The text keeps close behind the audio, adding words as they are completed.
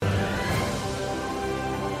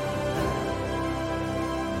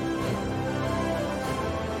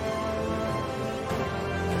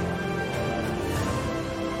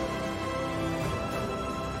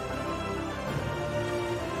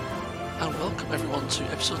welcome everyone to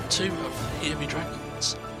episode 2 of Hear Me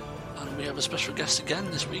Dragons. And we have a special guest again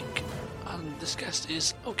this week, and this guest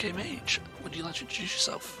is Okaymage. Would you like to introduce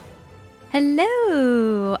yourself?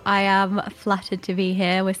 Hello! I am flattered to be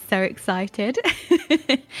here. We're so excited.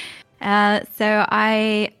 So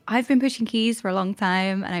I've been pushing keys for a long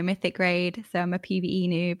time, and I'm mythic grade, so I'm a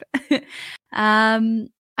PvE noob.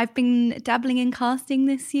 I've been dabbling in casting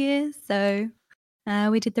this year, so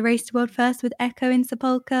we did the Race to World First with Echo in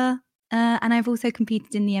Sepulka, and I've also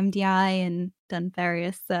competed in the MDI and done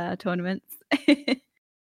various tournaments.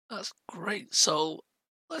 That's great. So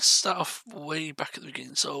let's start off way back at the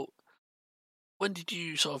beginning. So when did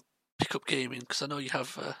you sort of pick up gaming? Because I know you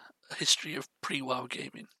have a history of pre-WoW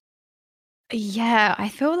gaming. Yeah, I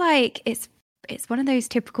feel like it's one of those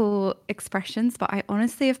typical expressions, but I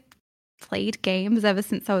honestly have played games ever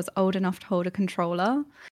since I was old enough to hold a controller.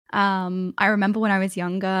 I remember when I was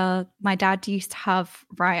younger, my dad used to have,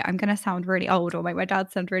 I'm going to sound really old, or make my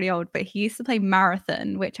dad sound really old, but he used to play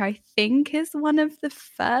Marathon, which I think is one of the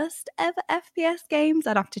first ever FPS games.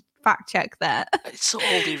 I'd have to fact check that. It's so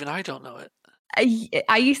old, even I don't know it.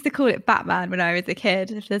 I used to call it Batman when I was a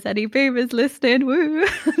kid. If there's any boomers listening, woo!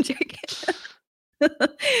 I'm joking.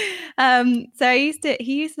 So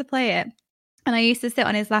he used to play it, and I used to sit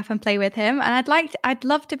on his lap and play with him. And I'd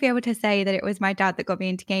love to be able to say that it was my dad that got me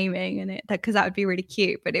into gaming, and because that would be really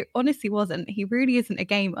cute. But it honestly wasn't. He really isn't a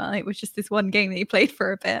gamer. It was just this one game that he played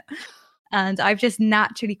for a bit, and I've just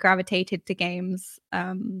naturally gravitated to games,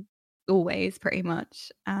 always pretty much.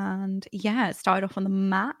 And yeah, it started off on the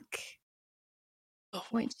Mac. Oh.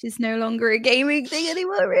 Which is no longer a gaming thing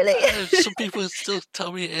anymore, really. Some people still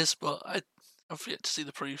tell me it is, but I've yet to see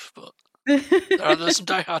the proof. But there's some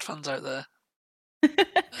diehard fans out there.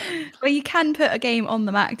 Well, you can put a game on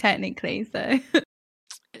the Mac technically, so.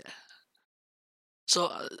 Yeah. So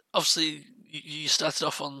obviously you started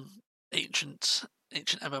off on ancient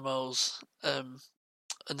MMOs, and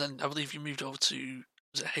then I believe you moved over to,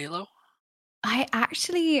 was it Halo? I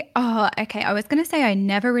was going to say I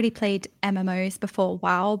never really played MMOs before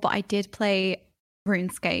WoW, but I did play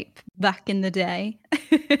RuneScape back in the day.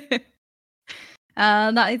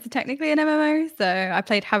 That is technically an MMO, so I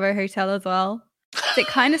played Habbo Hotel as well. So it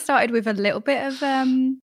kind of started with a little bit of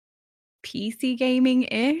PC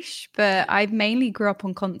gaming-ish, but I mainly grew up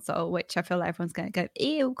on console, which I feel like everyone's going to go,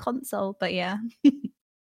 ew, console, but yeah.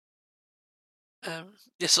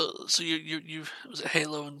 Yeah, so you was it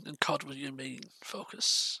Halo and COD were your main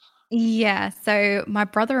focus? Yeah, so my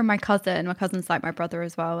brother and my cousin's like my brother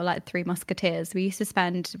as well, were like three musketeers. We used to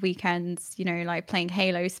spend weekends, like playing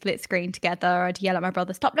Halo split screen together. I'd yell at my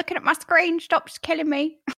brother, "Stop looking at my screen, stop killing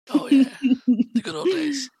me." Oh yeah, the good old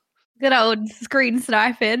days. Good old screen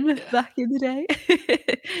sniping back in the day.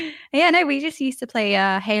 Yeah, no, we just used to play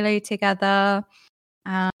Halo together.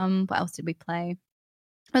 What else did we play?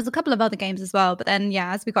 There's a couple of other games as well, but then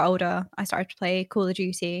as we got older, I started to play Call of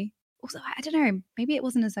Duty. Also, I don't know, maybe it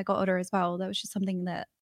wasn't as I got older as well. That was just something that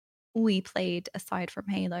we played aside from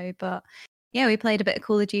Halo. But yeah, we played a bit of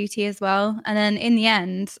Call of Duty as well. And then in the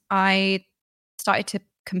end, I started to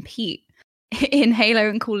compete in Halo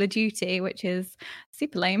and Call of Duty, which is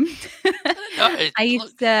super lame. I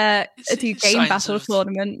used to do game battle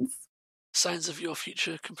tournaments. Signs of your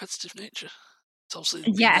future competitive nature. It's obviously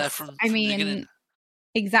been there from the beginning.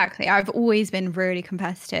 Exactly. I've always been really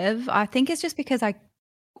competitive. I think it's just because I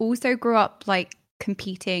also grew up like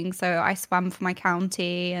competing. So I swam for my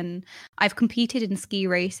county, and I've competed in ski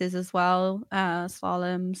races as well,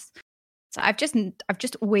 slaloms. So I've just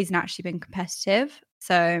always naturally been competitive.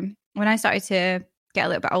 So when I started to get a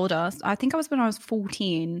little bit older, I think when I was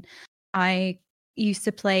 14, I used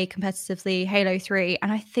to play competitively Halo 3.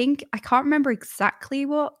 And I can't remember exactly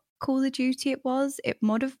what Call of Duty it was. I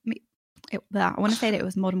want to say that it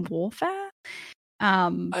was Modern Warfare.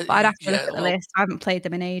 But I'd have to look at the list. I haven't played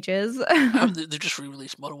them in ages. They've just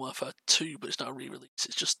re-released Modern Warfare 2, but it's not a re-release.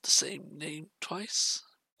 It's just the same name twice.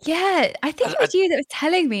 Yeah, I think it was you that was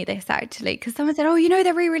telling me this, actually, because someone said,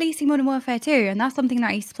 they're re-releasing Modern Warfare 2, and that's something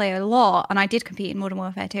that I used to play a lot, and I did compete in Modern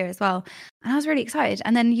Warfare 2 as well, and I was really excited.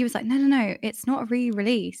 And then you was like, no, it's not a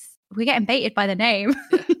re-release. We're getting baited by the name.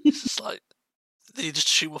 Yeah, it's just like they just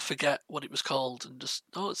assume we'll forget what it was called, and just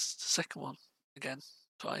it's the second one again,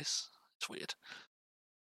 twice. It's weird.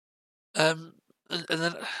 And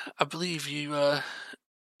then I believe you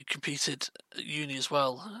competed at uni as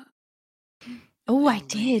well. Oh, I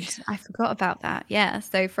did. I forgot about that. Yeah.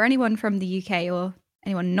 So for anyone from the UK or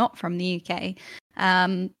anyone not from the UK,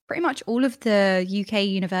 Pretty much all of the UK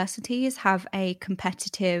universities have a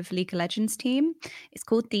competitive League of Legends team. It's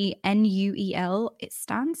called the NUEL. It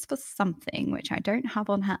stands for something which I don't have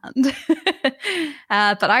on hand.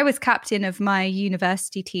 But I was captain of my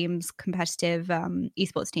university team's competitive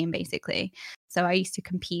esports team, basically. So I used to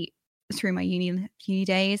compete through my uni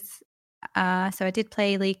days. So I did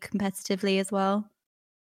play League competitively as well.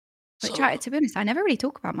 Which, So, to be honest, I never really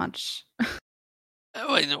talk about much.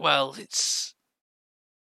 well, it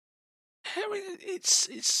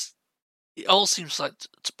all seems like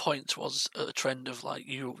to point towards a trend of like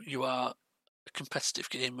you are a competitive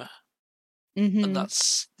gamer, and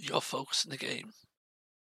that's your focus in the game.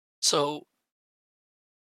 So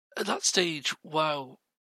at that stage, wow,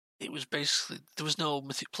 it was basically there was no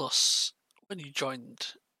Mythic Plus when you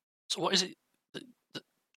joined. So what is it that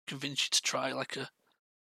convinced you to try like a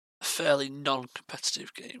fairly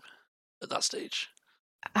non-competitive game at that stage?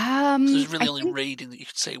 So there's really I only think raiding that you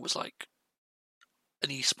could say was like an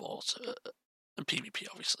esport and PvP,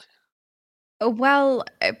 obviously. Well,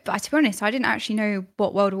 to be honest, I didn't actually know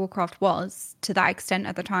what World of Warcraft was to that extent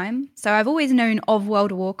at the time. So I've always known of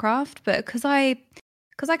World of Warcraft, but because I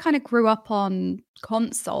kind of grew up on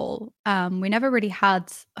console, we never really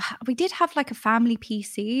had. We did have like a family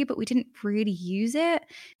PC, but we didn't really use it.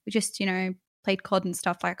 We just, played COD and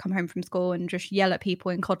stuff. Like come home from school and just yell at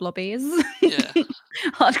people in COD lobbies, Yeah,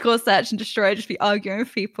 hardcore search and destroy, just be arguing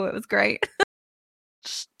with people. It was great.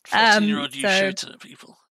 just 14-year-old you So shooting at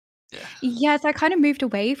people. Yeah. yes, I kind of moved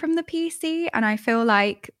away from the PC, and I feel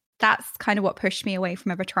like that's kind of what pushed me away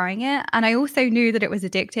from ever trying it. And I also knew that it was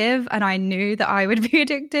addictive, and I knew that I would be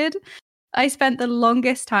addicted. I spent the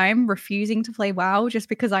longest time refusing to play WoW just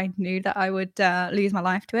because I knew that I would lose my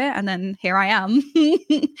life to it. And then here I am.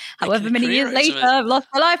 Making However a many career years out later, of it. I've lost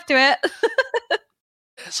my life to it.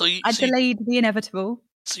 So you, I so you, delayed the inevitable.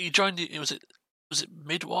 so you joined it. Was it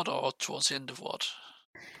mid WOD or towards the end of WOD?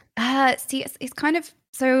 See, it's kind of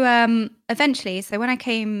so. Eventually, so when I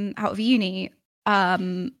came out of uni,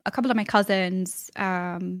 a couple of my cousins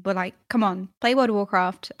were like, "Come on, play World of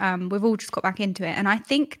Warcraft." We've all just got back into it, and I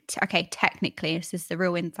think, okay, technically, this is the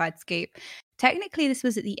real inside scoop. Technically, this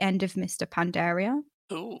was at the end of Mr. Pandaria.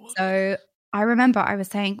 Oh, okay. So I remember I was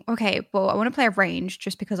saying, okay, well, I want to play a range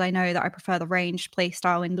just because I know that I prefer the ranged play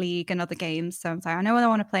style in League and other games. So I'm saying, I know I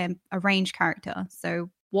want to play a range character. So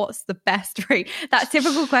what's the best rate? That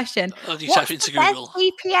typical question. Oh, you type What's into the best Google.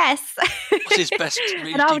 DPS? What's his best And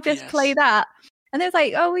range I'll just play DPS? that. And they was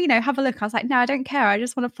like, oh, have a look. I was like, no, I don't care. I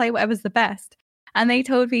just want to play whatever's the best. And they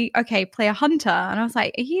told me, okay, play a hunter. And I was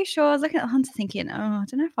like, are you sure? I was looking at the hunter thinking, oh, I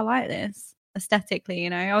don't know if I like this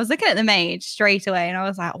aesthetically. I was looking at the mage straight away and I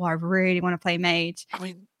was like, oh, I really want to play mage. I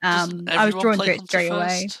mean, doesn't I was everyone drawn play to it Hunter straight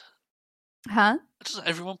away. first? Huh? Doesn't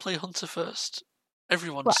everyone play Hunter first?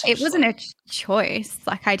 Everyone Well, it seems to wasn't like. a choice.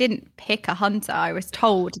 Like, I didn't pick a hunter. I was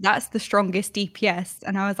told that's the strongest DPS.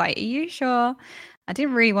 And I was like, are you sure? I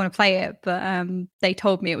didn't really want to play it, but they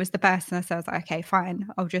told me it was the best. And so I was like, okay, fine.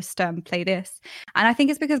 I'll just play this. And I think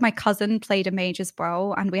it's because my cousin played a mage as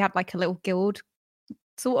well. And we had like a little guild,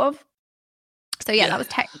 sort of. So yeah, that was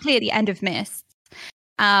technically at the end of Mist.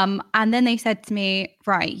 And then they said to me,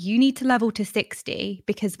 right, you need to level to 60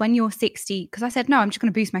 because when you're 60, because I said, no, I'm just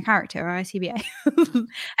going to boost my character, or ICBA.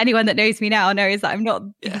 Anyone that knows me now knows that I'm not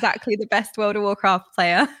exactly the best World of Warcraft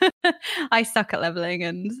player. I suck at leveling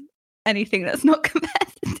and anything that's not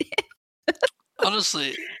competitive.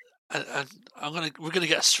 Honestly, we're gonna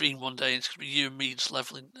get a stream one day. And it's gonna be you and me just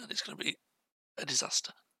leveling, and it's gonna be a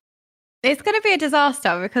disaster. It's going to be a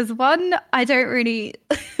disaster because one, I don't really.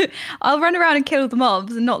 I'll run around and kill the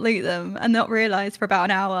mobs and not loot them and not realize for about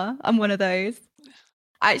an hour. I'm one of those.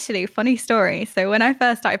 Actually, funny story. So when I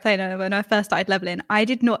first started playing, when I first started leveling, I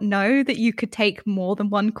did not know that you could take more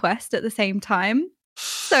than one quest at the same time.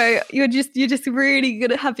 So you're just really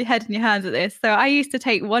gonna have your head in your hands at this. So I used to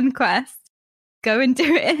take one quest, go and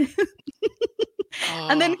do it,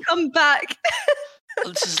 and then come back.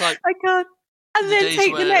 This is like I can't. And then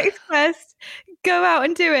take the next quest, go out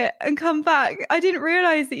and do it, and come back. I didn't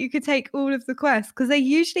realize that you could take all of the quests because they're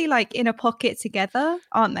usually like in a pocket together,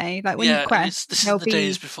 aren't they? Like when you quest, this they'll is the be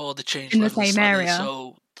days before they changed in the leveling same slightly, area.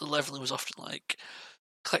 so the leveling was often like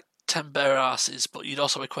collect 10 bear asses, but you'd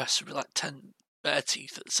also request to be like 10 bear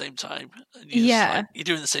teeth at the same time. And you're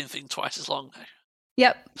doing the same thing twice as long now.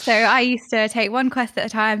 Yep. So I used to take one quest at a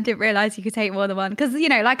time, didn't realize you could take more than one. Because,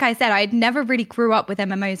 like I said, I never really grew up with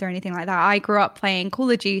MMOs or anything like that. I grew up playing Call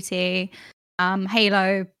of Duty,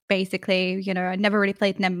 Halo, basically. I never really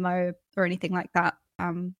played an MMO or anything like that.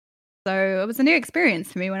 So it was a new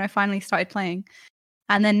experience for me when I finally started playing.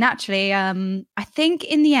 And then naturally, I think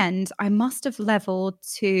in the end, I must have leveled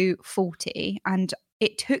to 40, and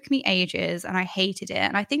it took me ages and I hated it.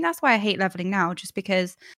 And I think that's why I hate leveling now, just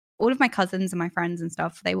because all of my cousins and my friends and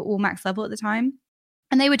stuff, they were all max level at the time.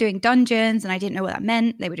 And they were doing dungeons and I didn't know what that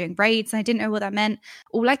meant. They were doing raids and I didn't know what that meant.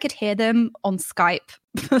 All I could hear them on Skype,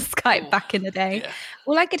 back in the day. Yeah.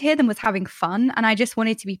 All I could hear them was having fun and I just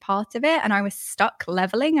wanted to be part of it. And I was stuck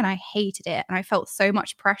leveling and I hated it. And I felt so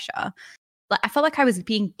much pressure. Like I felt like I was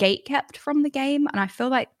being gatekept from the game. And I feel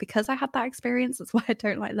like because I had that experience, that's why I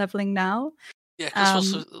don't like leveling now. Yeah,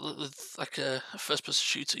 because also with like a first-person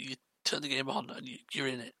shooter, you turn the game on and you're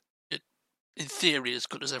in it. You're, in theory, as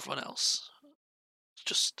good as everyone else.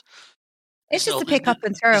 It's just a pick up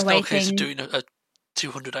and throw away no case thing. of doing a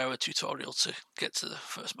 200-hour tutorial to get to the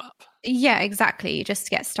first map. Yeah, exactly. You just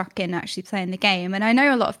get stuck in actually playing the game. And I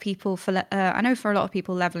know a lot of people for a lot of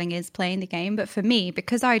people leveling is playing the game, but for me,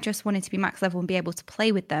 because I just wanted to be max level and be able to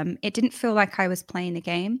play with them, it didn't feel like I was playing the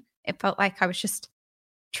game. It felt like I was just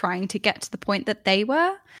trying to get to the point that they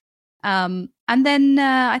were. And then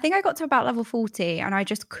I think I got to about level 40 and I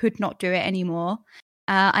just could not do it anymore.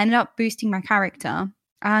 I ended up boosting my character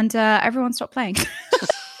and everyone stopped playing.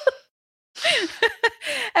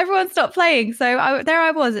 Everyone stopped playing. So there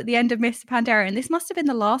I was at the end of Mists of Pandaria. And this must have been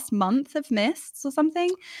the last month of Mists or something.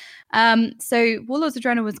 So Warlords of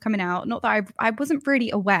Draenor was coming out. Not that I wasn't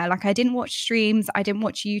really aware. Like I didn't watch streams. I didn't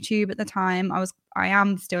watch YouTube at the time. I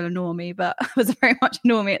am still a normie, but I was very much a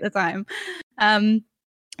normie at the time.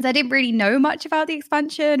 So I didn't really know much about the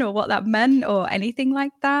expansion or what that meant or anything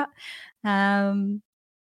like that.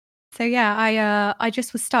 So yeah, I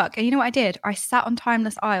just was stuck. And you know what I did? I sat on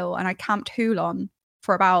Timeless Isle and I camped Hulon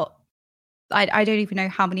for about I don't even know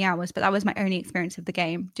how many hours, but that was my only experience of the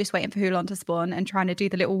game. Just waiting for Hulon to spawn and trying to do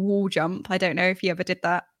the little wall jump. I don't know if you ever did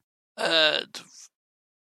that. I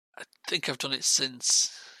think I've done it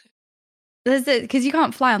since. Because you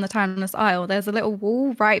can't fly on the Timeless Isle. There's a little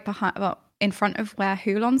wall right behind, in front of where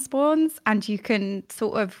Hulon spawns, and you can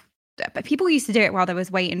sort of. But people used to do it while they was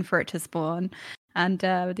waiting for it to spawn, and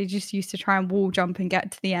they just used to try and wall jump and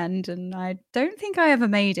get to the end. And I don't think I ever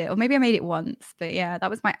made it, or maybe I made it once. But yeah, that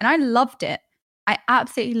was and I loved it. I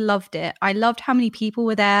absolutely loved it. I loved how many people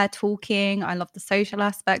were there talking. I loved the social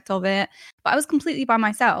aspect of it. But I was completely by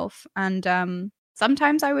myself, and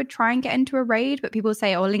sometimes I would try and get into a raid, but people would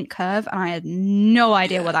say, "Oh, link curve," and I had no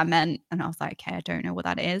idea what that meant. And I was like, "Okay, I don't know what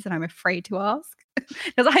that is," and I'm afraid to ask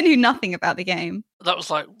because I knew nothing about the game. That was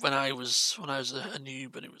like when I was a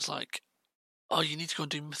noob, and it was like, "Oh, you need to go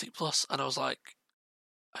and do Mythic Plus," and I was like,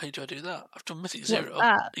 "How do I do that? I've done Mythic Zero."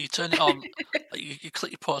 You turn it on, like you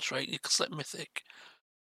click your portrait, you select Mythic.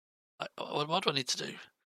 Like, what do I need to do?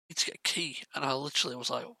 I need to get a key, and I literally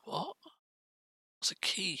was like, "What? What's a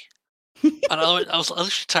key?" And I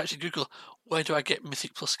literally typed in Google, "Where do I get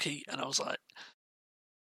Mythic Plus key?" And I was like,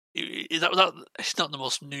 that it's not the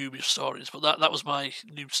most noob of stories, but that was my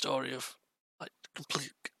noob story of like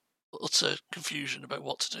complete utter confusion about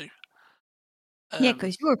what to do. Yeah,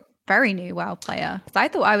 because you were a very new WoW player. Because I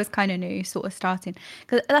thought I was kind of new, sort of starting.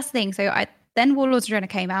 Because that's the thing. So then Warlords of Draenor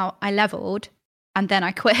came out. I leveled, and then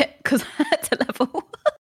I quit because I had to level.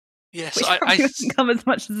 Yes, which probably doesn't come as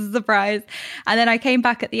much as a surprise. And then I came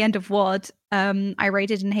back at the end of WoD. I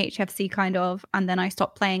raided in HFC kind of, and then I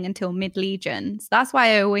stopped playing until mid Legion. So that's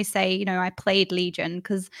why I always say, I played Legion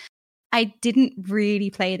because I didn't really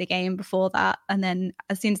play the game before that. And then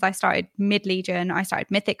as soon as I started mid Legion, I started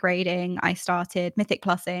Mythic raiding, I started Mythic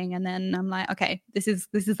plussing, and then I'm like, okay, this is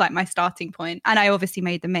like my starting point. And I obviously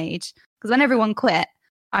made the mage because when everyone quit,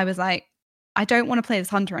 I was like, I don't want to play this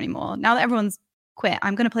hunter anymore. Now that everyone's quit,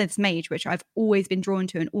 I'm going to play this mage, which I've always been drawn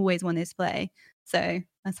to and always wanted to play. So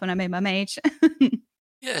that's when I made my mage.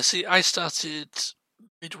 Yeah, see, I started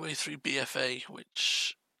midway through BFA,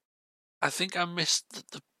 which I think I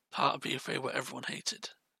missed the part of BFA where everyone hated,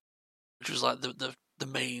 which was like the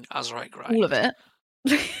main Azerite grind. All of it.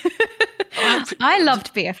 I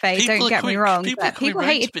loved BFA, don't get me wrong, but people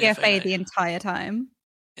hated BFA the entire time.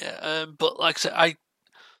 Yeah, but like I said,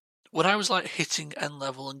 when I was like hitting end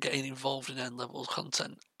level and getting involved in end level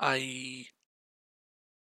content, it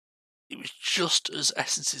was just as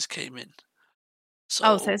essences came in.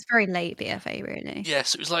 So it's very late BFA, really.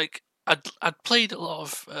 Yes, it was like I'd played a lot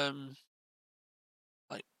of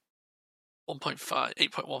like 1.5,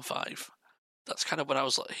 8.15. That's kind of when I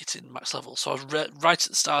was like hitting max level. So I was right at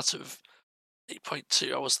the start of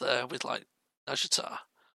 8.2. I was there with like Najatar.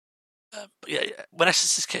 But yeah, when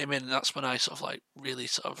essences came in, that's when I sort of like really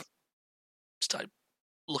sort of started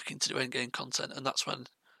looking to do endgame content, and that's when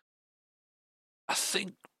I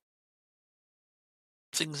think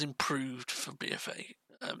things improved for BFA.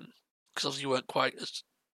 because obviously you weren't quite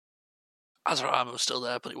as our armor was still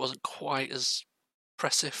there, but it wasn't quite as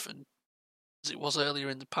impressive and as it was earlier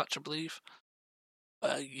in the patch, I believe.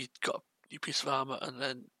 You got a new piece of armor and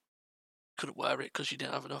then couldn't wear it because you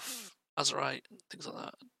didn't have enough azurite and things like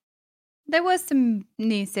that. There was some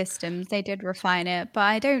new systems. They did refine it, but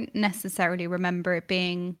I don't necessarily remember it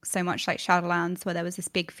being so much like Shadowlands, where there was this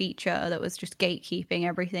big feature that was just gatekeeping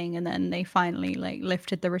everything, and then they finally like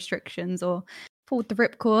lifted the restrictions or pulled the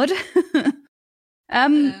ripcord.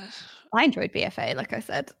 um, Yeah, I enjoyed BFA, like I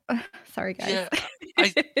said. Sorry, guys. yeah.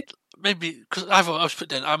 I maybe because I've always put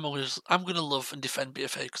down. I'm going to love and defend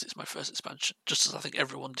BFA because it's my first expansion, just as I think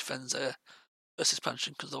everyone defends their first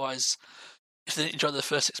expansion. Because otherwise, if they didn't enjoy their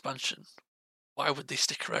first expansion, why would they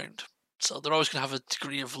stick around? So they're always going to have a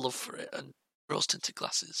degree of love for it and rose tinted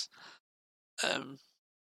glasses.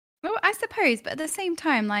 Well, I suppose, but at the same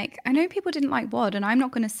time, like, I know people didn't like WOD, and I'm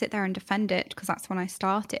not going to sit there and defend it because that's when I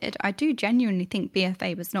started. I do genuinely think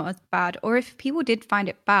BFA was not as bad, or if people did find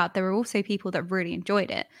it bad, there were also people that really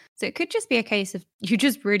enjoyed it. So it could just be a case of you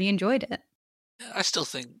just really enjoyed it. I still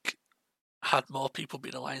think had more people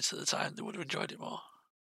been Alliance at the time, they would have enjoyed it more.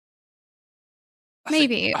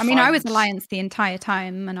 Maybe. I mean, I was Alliance the entire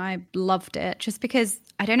time and I loved it just because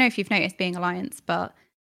I don't know if you've noticed being Alliance, but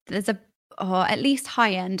there's or at least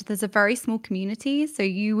high end, there's a very small community. So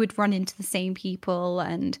you would run into the same people.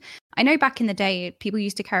 And I know back in the day, people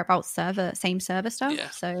used to care about same server stuff. Yeah.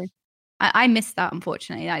 So I miss that,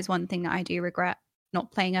 unfortunately. That is one thing that I do regret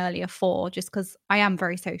not playing earlier for, just because I am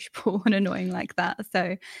very sociable and annoying like that.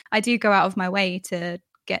 So I do go out of my way to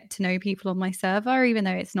get to know people on my server, even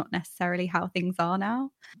though it's not necessarily how things are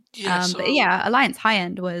now. Yeah, But yeah, Alliance High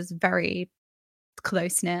End was very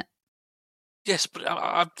close knit. Yes, but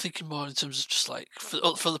I'm thinking more in terms of just like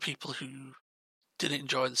for the people who didn't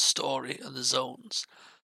enjoy the story and the zones.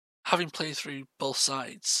 Having played through both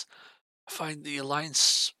sides, I find the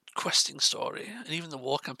Alliance questing story and even the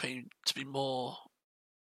war campaign to be more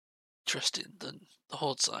interesting than the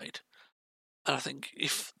Horde side. And I think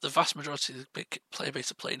if the vast majority of the player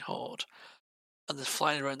base are playing Horde, and they're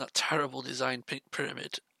flying around that terrible design pink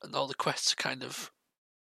pyramid, and all the quests are kind of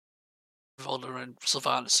revolved around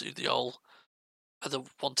Sylvanas, who they all either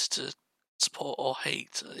wanted to support or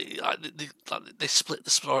hate. They split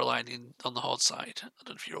the storyline on the Horde side. I don't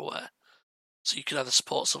know if you're aware. So you could either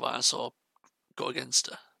support Sylvanas or go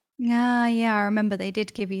against her. Yeah, I remember they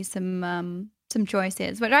did give you some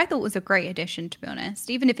choices, which I thought was a great addition, to be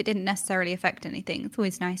honest. Even if it didn't necessarily affect anything, it's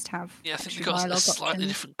always nice to have. Yeah, I think they got a slightly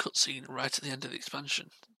different cutscene right at the end of the expansion,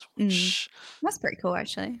 which that's pretty cool,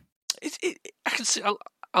 actually. I can see.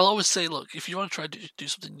 I'll always say, look, if you want to try to do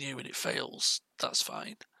something new and it fails, that's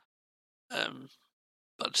fine. But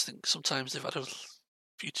I just think sometimes they've had a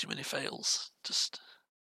few too many fails.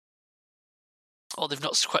 Or they've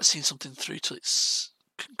not quite seen something through to its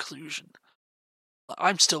conclusion.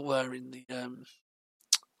 I'm still wearing the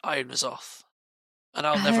Iron Azoth, and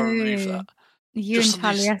I'll never remove that. You and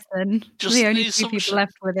Taliesin, the only two people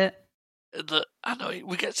left with it. That I know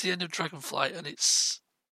we get to the end of Dragonflight and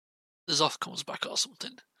the Zoth comes back or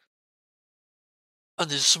something, and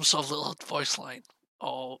there's some sort of little voice line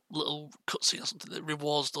or little cutscene or something that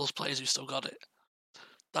rewards those players who still got it.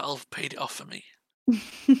 That'll have paid it off for me.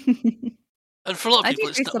 And for a lot of people,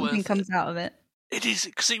 it's not worth it. Something comes out of it. It is,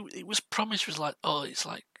 because it was promised, was like, oh, it's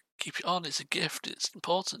like, keep it on, it's a gift, it's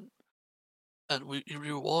important. And you're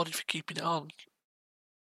rewarded for keeping it on.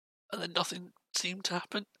 And then nothing seemed to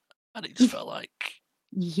happen. And it just felt like...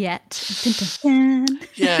 Yet.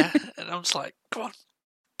 Yeah, and I was like, come on,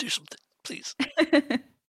 do something, please.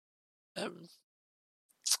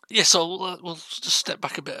 Yeah, so we'll just step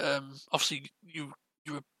back a bit. Obviously, you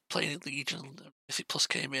were playing at Legion, Mythic Plus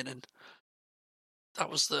came in, and that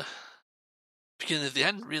was the beginning of the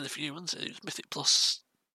end, really, for you, wasn't it? Mythic Plus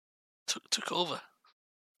took over.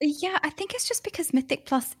 Yeah, I think it's just because Mythic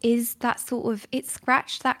Plus is that sort of, it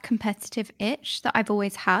scratched that competitive itch that I've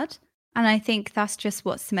always had. And I think that's just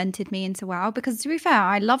what cemented me into WoW. Because to be fair,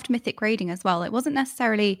 I loved Mythic Raiding as well. It wasn't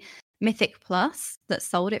necessarily Mythic Plus that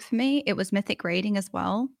sold it for me. It was Mythic Raiding as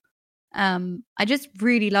well. I just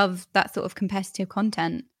really love that sort of competitive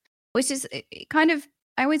content, which is kind of,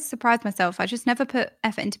 I always surprise myself. I just never put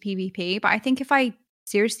effort into PvP. But I think if I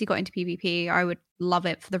seriously got into PvP, I would love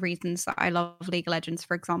it for the reasons that I love League of Legends,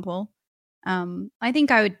 for example. I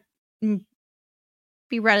think I would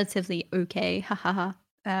be relatively okay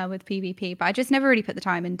with PvP, but I just never really put the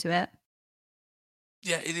time into it.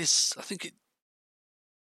 Yeah, it is. I think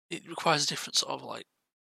it requires a different sort of like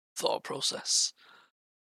thought process.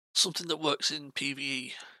 Something that works in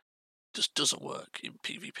PvE just doesn't work in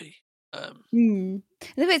PvP.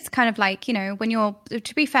 It's kind of like, when you're,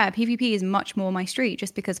 to be fair, PvP is much more my street,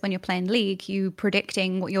 just because when you're playing League, you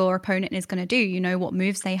predicting what your opponent is going to do. You know what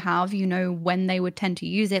moves they have, you know when they would tend to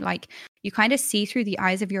use it. Like, you kind of see through the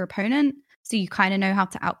eyes of your opponent, so you kind of know how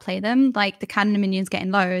to outplay them. Like, the cannon minions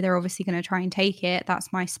getting low, they're obviously going to try and take it.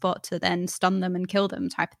 That's my spot to then stun them and kill them,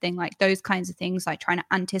 type of thing. Like, those kinds of things, like trying to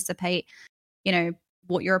anticipate,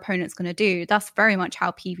 what your opponent's going to do. That's very much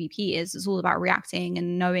how PvP is. It's all about reacting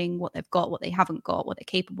and knowing what they've got, what they haven't got, what they're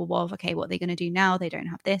capable of. Okay, what are they going to do now? They don't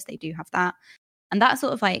have this, they do have that. And that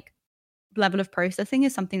sort of like level of processing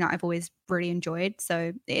is something that I've always really enjoyed.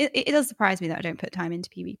 So it does surprise me that I don't put time into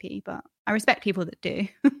PvP, but I respect people that do.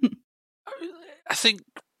 I think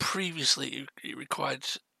previously it required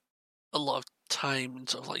a lot of time and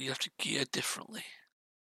sort of like you have to gear differently.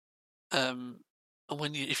 And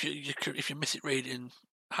when if you're Mythic raiding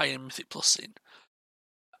high end Mythic Plusing,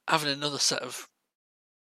 having another set of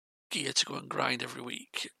gear to go and grind every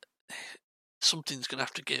week, something's gonna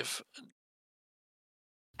have to give.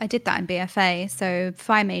 I did that in BFA. So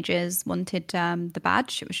Fire Mages wanted the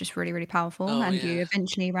badge. It was just really, really powerful. And you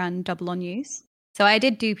eventually ran double on use. So I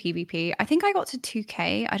did do PvP. I think I got to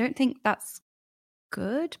 2k. I don't think that's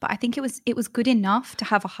good, but I think it was good enough to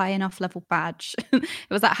have a high enough level badge. It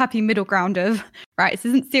was that happy middle ground of, right, this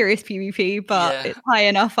isn't serious PvP, but it's high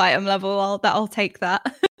enough item level. I'll take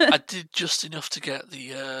that. I did just enough to get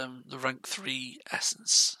the rank 3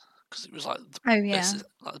 essence, because it was like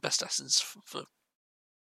the best essence for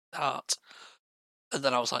heart. And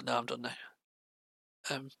then I was like, no, I'm done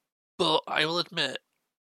now. But I will admit,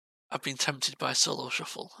 I've been tempted by solo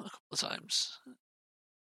shuffle a couple of times.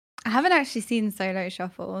 I haven't actually seen solo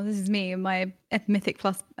shuffle. This is me and my Mythic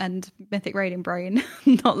Plus and Mythic raiding brain,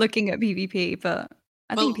 not looking at PvP, but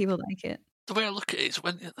I think people like it. The way I look at it is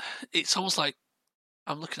when it's almost like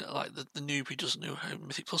I'm looking at like the noob who doesn't know how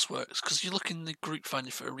Mythic Plus works, because you look in the group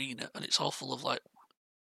finder for Arena and it's all full of like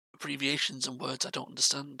abbreviations and words I don't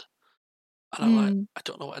understand, and I'm like, I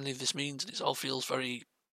don't know what any of this means, and it all feels very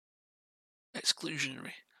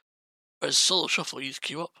exclusionary. Whereas solo shuffle, you just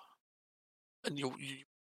queue up and you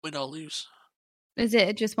win or lose. Is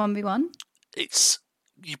it just 1v1? It's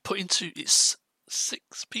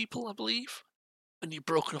 6 people, I believe, and you're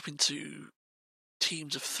broken up into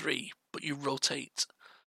teams of 3, but you rotate.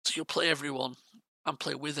 So you'll play everyone and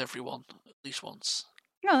play with everyone at least once.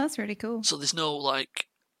 Oh, that's really cool. So there's no like,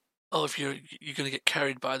 oh, if you're going to get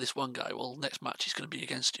carried by this one guy, well, next match he's going to be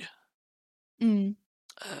against you.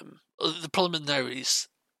 The problem in there is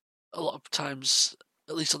a lot of times,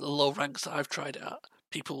 at least on the low ranks that I've tried it at,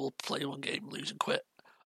 people will play one game, lose and quit,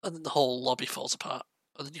 and then the whole lobby falls apart,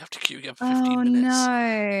 and then you have to queue again for 15 minutes. Oh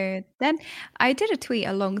no! Then I did a tweet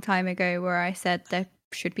a long time ago where I said there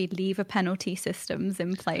should be leaver penalty systems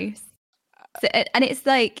in place. So, and it's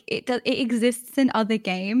like it exists in other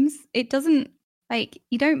games. It doesn't, like,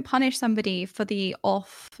 you don't punish somebody for the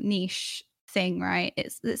off niche thing, right?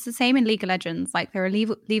 It's the same in League of Legends. Like, there are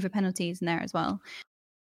leaver penalties in there as well.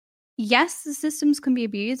 Yes, the systems can be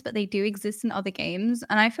abused, but they do exist in other games.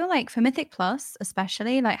 And I feel like for Mythic Plus,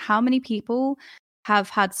 especially, like, how many people have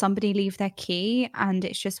had somebody leave their key and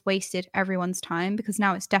it's just wasted everyone's time, because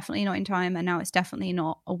now it's definitely not in time and now it's definitely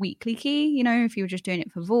not a weekly key, if you were just doing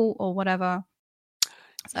it for Vault or whatever.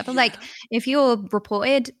 So I feel like if you're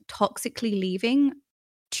reported toxically leaving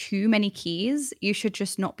too many keys, you should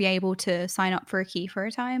just not be able to sign up for a key for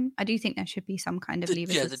a time. I do think there should be some kind of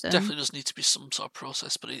lever system. There definitely does need to be some sort of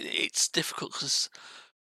process, but it's difficult because,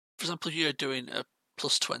 for example, you're doing a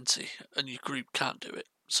plus 20 and your group can't do it.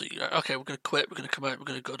 So you're like, okay, we're going to quit, we're going to come out, we're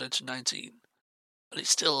going to go down to 19. And it's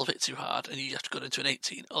still a bit too hard, and you have to go down to an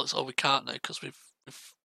 18. Oh, we can't now because we've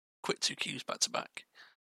quit 2 queues back to back.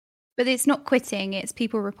 But it's not quitting, it's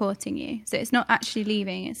people reporting you. So it's not actually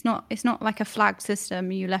leaving. It's not like a flag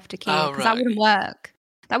system, you left a key. Because that wouldn't work.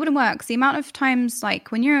 That wouldn't work. Because the amount of times,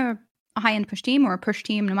 like, when you're a high-end push team or a push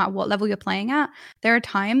team, no matter what level you're playing at, there are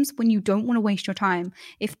times when you don't want to waste your time.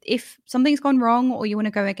 If something's gone wrong or you want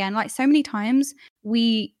to go again, like, so many times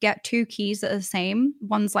we get 2 keys that are the same.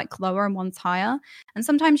 One's like lower and one's higher. And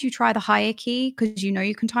sometimes you try the higher key because you know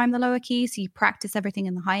you can time the lower key, so you practice everything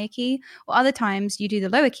in the higher key. Or other times you do the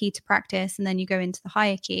lower key to practice and then you go into the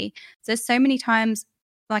higher key. So there's so many times,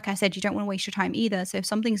 like I said, you don't want to waste your time either. So if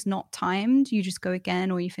something's not timed, you just go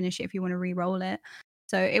again or you finish it if you want to re-roll it.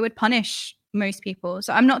 So it would punish most people.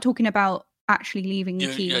 So I'm not talking about actually leaving the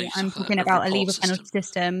key. I'm talking about a lever penalty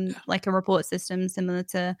system, like a report system similar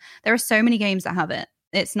to... There are so many games that have it.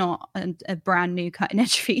 It's not a brand new cutting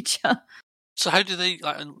edge feature. So how do they,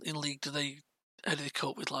 like, in League, how do they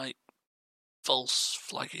cope with, like, false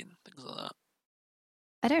flagging, things like that?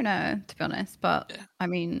 I don't know, to be honest, but I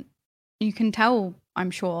mean, You can tell,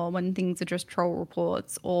 I'm sure, when things are just troll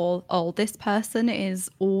reports or, oh, this person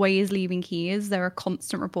is always leaving keys. There are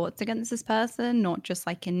constant reports against this person, not just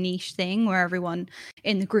like a niche thing where everyone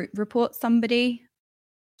in the group reports somebody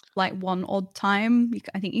like one odd time.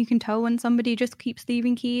 I think you can tell when somebody just keeps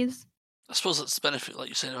leaving keys. I suppose that's the benefit, like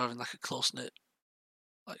you said, of having like a close knit,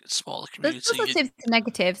 like smaller There's community. positives and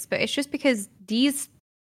negatives, but it's just because these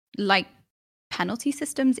like penalty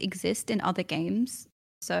systems exist in other games.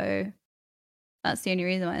 So that's the only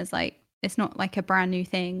reason why it's like it's not like a brand new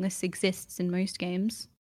thing. This exists in most games.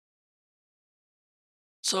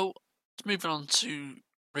 So, moving on to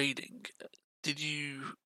raiding, did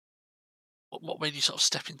you? What made you sort of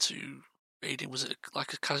step into raiding? Was it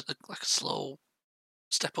like a slow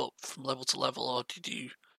step up from level to level, or did you?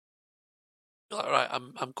 Like, right,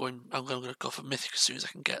 I'm going to go for mythic as soon as I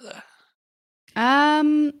can get there.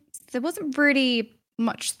 There wasn't really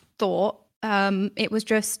much thought. It was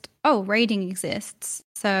just, oh, raiding exists.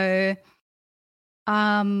 So,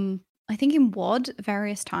 I think in WOD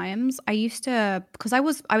various times I used to, because I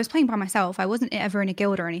was playing by myself. I wasn't ever in a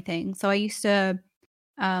guild or anything. So I used to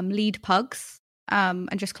lead pugs and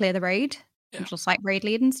just clear the raid, Yeah. just like raid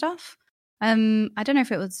lead and stuff. I don't know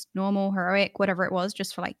if it was normal, heroic, whatever it was,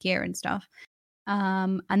 just for like gear and stuff.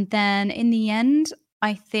 And then in the end,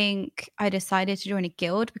 I think I decided to join a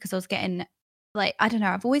guild because I was getting like, I don't know,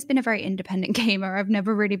 I've always been a very independent gamer. I've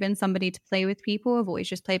never really been somebody to play with people. I've always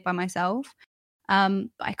just played by myself.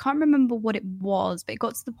 I can't remember what it was, but it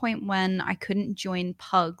got to the point when I couldn't join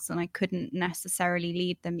pugs and I couldn't necessarily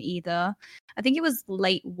lead them either. I think it was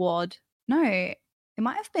late WOD. No, it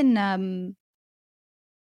might have been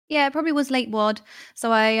yeah, it probably was late WOD.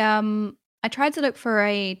 So I tried to look for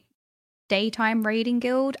a daytime raiding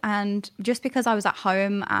guild, and just because I was at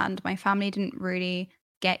home and my family didn't really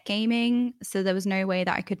get gaming, so there was no way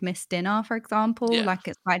that I could miss dinner, for example. Yeah. Like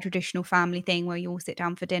it's quite a traditional family thing where you all sit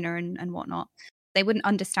down for dinner and whatnot. They wouldn't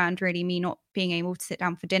understand really me not being able to sit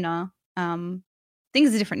down for dinner.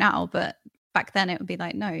 Things are different now, but back then it would be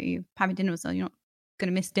like, no, you're having dinner, so you're not going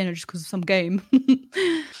to miss dinner just because of some game.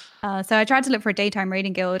 So I tried to look for a daytime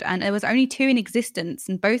raiding guild, and there was only two in existence,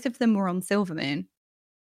 and both of them were on Silvermoon.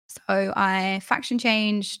 So I faction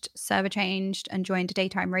changed, server changed, and joined a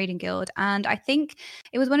daytime raiding guild. And I think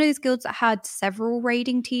it was one of those guilds that had several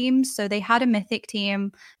raiding teams. So they had a mythic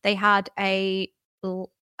team, they had a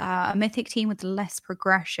mythic team with less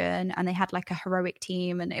progression, and they had like a heroic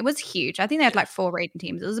team, and it was huge. I think they had like 4 raiding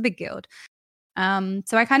teams. It was a big guild.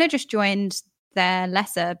 So I kind of just joined their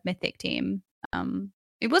lesser mythic team.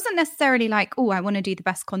 It wasn't necessarily like, oh, I want to do the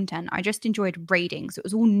best content. I just enjoyed raiding. So it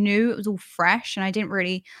was all new, it was all fresh, and I didn't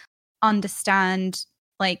really understand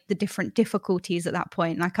like the different difficulties at that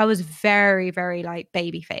point. Like I was very, very like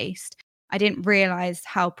baby faced. I didn't realize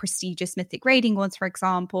how prestigious mythic raiding was, for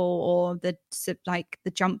example, or the like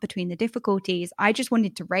the jump between the difficulties. I just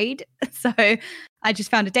wanted to raid. So I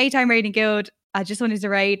just found a daytime raiding guild. I just wanted to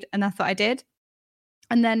raid, and that's what I did.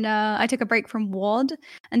 And then I took a break from WOD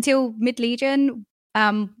until Mid Legion,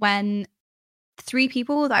 when 3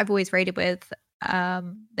 people that I've always raided with,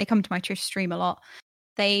 they come to my Twitch stream a lot.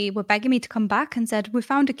 They were begging me to come back and said, we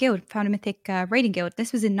found a guild, found a mythic raiding guild.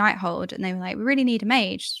 This was in Nighthold. And they were like, we really need a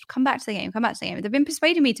mage. Come back to the game, come back to the game. They've been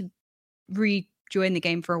persuading me to rejoin the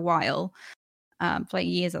game for a while, for like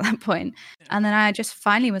years at that point. Yeah. And then I just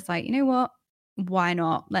finally was like, you know what? Why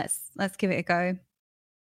not? Let's give it a go.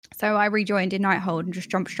 So I rejoined in Nighthold and just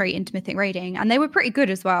jumped straight into mythic raiding. And they were pretty good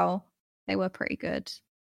as well. They were pretty good.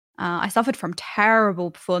 I suffered from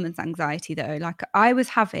terrible performance anxiety, though. Like, I was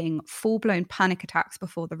having full-blown panic attacks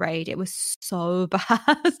before the raid. It was so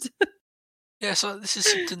bad. Yeah, so this is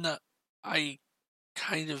something that I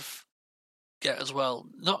kind of get as well.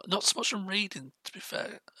 Not so much from raiding, to be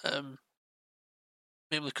fair.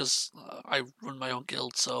 Mainly because I run my own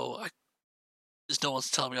guild, so there's no one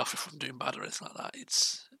to tell me off if I'm doing bad or anything like that.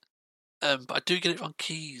 It's but I do get it on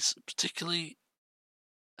keys, particularly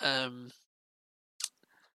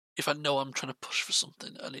if I know I'm trying to push for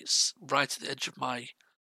something and it's right at the edge of my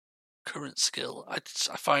current skill. I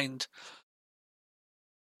find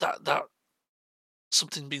that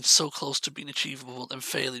something being so close to being achievable and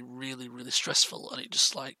failing really, really stressful, and it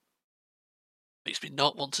just like makes me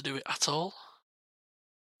not want to do it at all.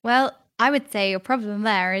 Well, I would say your problem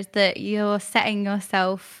there is that you're setting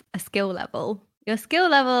yourself a skill level. Your skill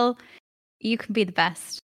level, you can be the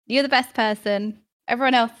best. You're the best person.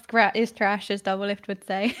 Everyone else is trash, as Doublelift would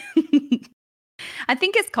say. I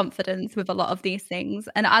think it's confidence with a lot of these things.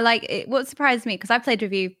 And I like it. What surprised me, because I've played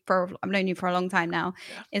with you I've known you for a long time now,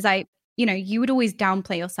 is you would always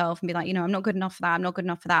downplay yourself and be like, I'm not good enough for that. I'm not good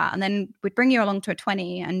enough for that. And then we'd bring you along to a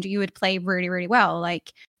 20 and you would play really, really well.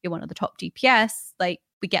 Like you're one of the top DPS. Like,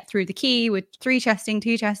 we get through the key with 3 chesting,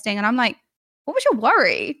 2 chesting. And I'm like, what was your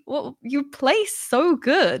worry? Well, you play so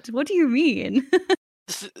good. What do you mean?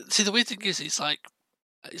 See, the weird thing is, it's like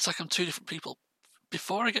I'm two different people.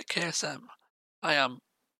 Before I get KSM, I am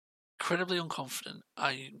incredibly unconfident.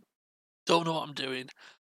 I don't know what I'm doing,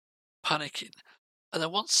 panicking. And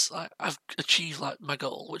then once I've achieved like my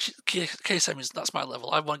goal, which KSM is, that's my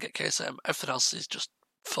level. I want to get KSM. Everything else is just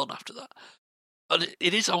fun after that. And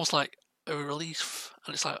it is almost like a relief.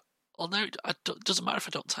 And it's like, oh no, it doesn't matter if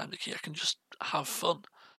I don't time the key. I can just have fun.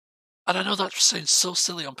 And I know that sounds so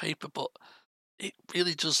silly on paper, but it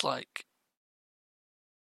really does. Like,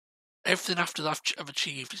 everything after that I've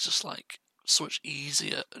achieved is just like so much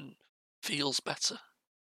easier and feels better.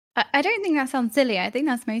 I don't think that sounds silly. I think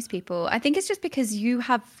that's most people. I think it's just because you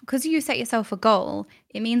set yourself a goal,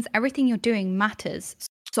 it means everything you're doing matters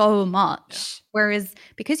so much. Yeah. Whereas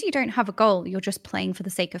because you don't have a goal, you're just playing for the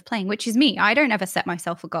sake of playing, which is me. I don't ever set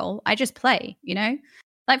myself a goal. I just play, you know?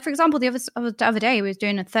 Like, for example, the other day, we was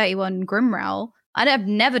doing a 31 Grimrowl. I'd have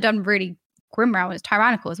never done really Grimrowl. It's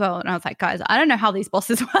tyrannical as well. And I was like, guys, I don't know how these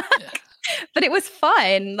bosses work. Yeah. But it was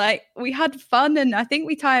fun. Like, we had fun, and I think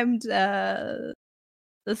we timed the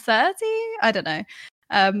 30. I don't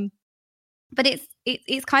know. But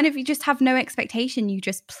it's kind of, you just have no expectation, you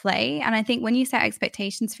just play. And I think when you set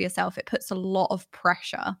expectations for yourself, it puts a lot of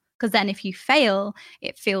pressure, because then if you fail,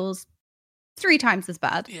 it feels 3 times as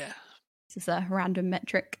bad. Yeah, this is a random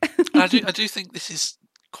metric. I do think this is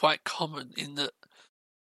quite common in that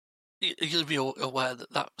you'll be aware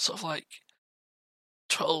that sort of like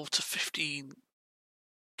 12 to 15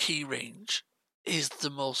 key range is the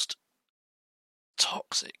most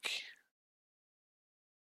toxic,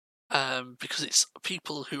 because it's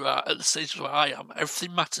people who are at the stage where I am.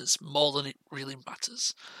 Everything matters more than it really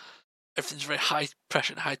matters. Everything's very high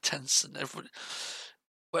pressure and high tense, and everyone.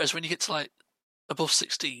 Whereas when you get to like above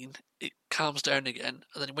 16, it calms down again,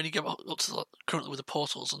 and then when you get up to currently with the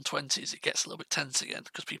portals on 20s, it gets a little bit tense again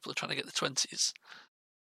because people are trying to get the 20s,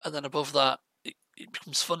 and then above that, it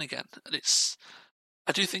becomes fun again. And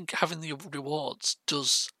I do think having the rewards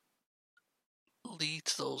does lead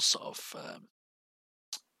to those sort of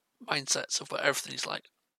mindsets of where everything is like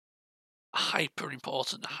hyper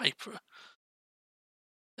important, hyper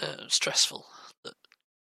stressful. That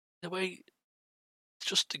in a way, it's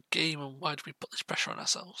just a game, and why do we put this pressure on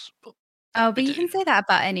ourselves? But you can say that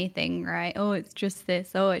about anything, right? Oh, it's just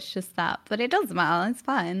this. Oh, it's just that. But it doesn't matter. It's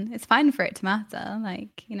fine. It's fine for it to matter.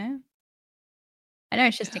 Like, you know, I know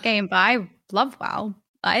it's just a game, but I love WoW.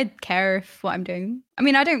 I care if what I'm doing. I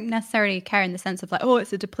mean, I don't necessarily care in the sense of like, oh,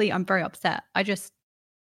 it's a deplete. I'm very upset. I just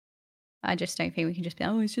don't think we can just be,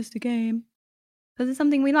 oh, it's just a game, because it's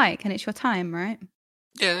something we like and it's your time, right?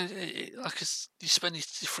 Yeah, like you spend your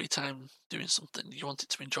free time doing something, you want it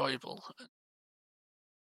to be enjoyable.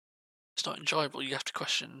 It's not enjoyable, you have to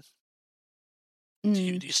question, do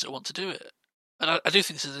you still want to do it? And I do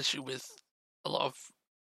think this is an issue with a lot of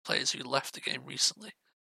players who left the game recently,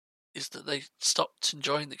 is that they stopped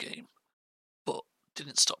enjoying the game, but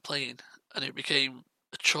didn't stop playing, and it became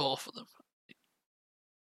a chore for them.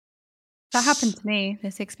 That happened to me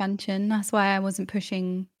this expansion. That's why I wasn't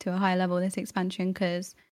pushing to a high level this expansion,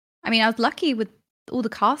 because I mean, I was lucky with all the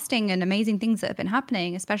casting and amazing things that have been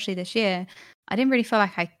happening, especially this year. I didn't really feel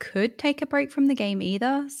like I could take a break from the game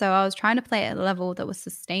either. So I was trying to play at a level that was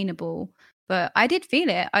sustainable, but I did feel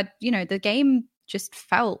it. The game just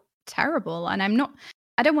felt terrible, and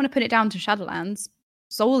I don't want to put it down to Shadowlands,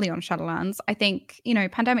 solely on Shadowlands. I think,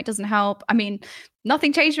 pandemic doesn't help. I mean,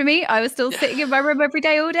 nothing changed for me. I was still sitting in my room every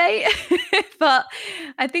day, all day. But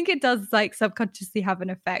I think it does like subconsciously have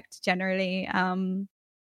an effect generally.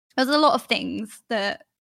 There's a lot of things that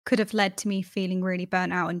could have led to me feeling really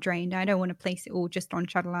burnt out and drained. I don't want to place it all just on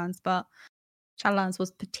Shadowlands, but Shadowlands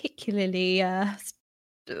was particularly, I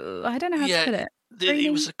don't know how to put it.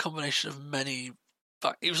 It was a combination of many.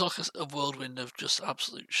 It was like a whirlwind of just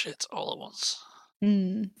absolute shit all at once.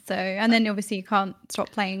 So, and then obviously you can't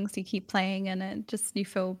stop playing, so you keep playing, and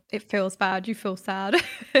it feels bad, you feel sad.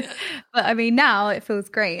 But I mean, now it feels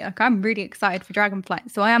great. Like, I'm really excited for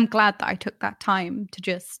Dragonflight, so I am glad that I took that time to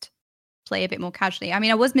just play a bit more casually. I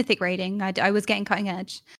mean, I was mythic raiding, I was getting cutting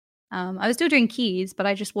edge. I was still doing keys, but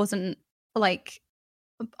I just wasn't like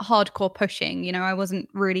hardcore pushing. I wasn't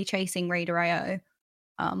really chasing Raider IO.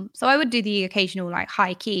 So I would do the occasional like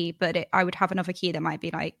high key, but I would have another key that might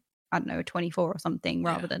be like, I don't know, a 24 or something,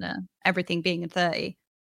 rather than everything being a 30.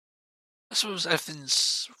 I suppose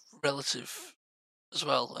everything's relative as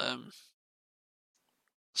well.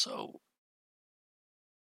 So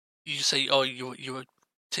you say, oh, you were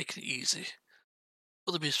taking it easy,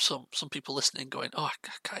 there'll be some people listening going, "Oh, I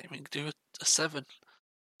can't even do a 7.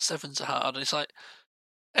 7's hard." And it's like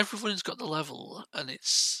everyone's got the level, and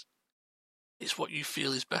it's what you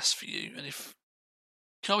feel is best for you. And if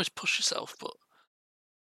you can always push yourself, but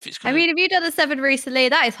if it's I going mean, have you done a 7 recently?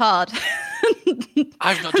 That is hard.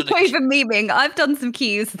 I've not done I'm not even memeing. I've done some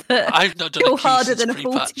keys that I've not done feel a key harder since than a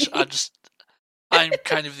pre-patch. 14. I'm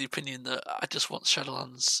kind of the opinion that I just want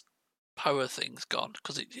Shadowlands power things gone,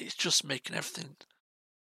 because it's just making everything.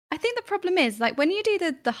 I think the problem is, like, when you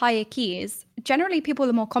do the higher keys, generally people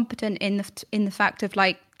are more competent in the fact of,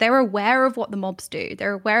 like, they're aware of what the mobs do.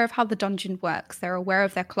 They're aware of how the dungeon works. They're aware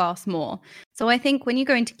of their class more. So I think when you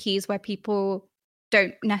go into keys where people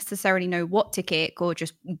don't necessarily know what to kick or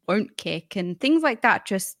just won't kick and things like that,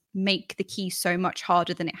 just make the key so much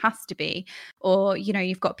harder than it has to be. Or, you know,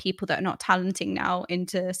 you've got people that are not talenting now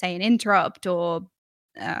into, say, an interrupt, or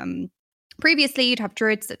previously you'd have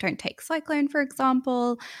druids that don't take cyclone, for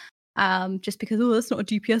example, just because, oh, that's not a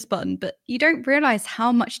DPS button. But you don't realize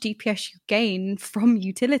how much DPS you gain from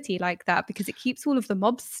utility like that, because it keeps all of the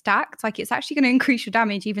mobs stacked. Like, it's actually going to increase your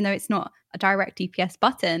damage even though it's not a direct DPS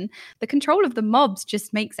button. The control of the mobs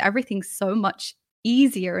just makes everything so much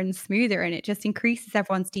easier and smoother, and it just increases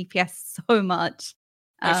everyone's DPS so much.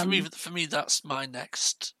 For me, that's my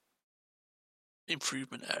next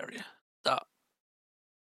improvement area. That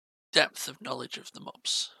depth of knowledge of the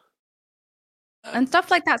mobs. And stuff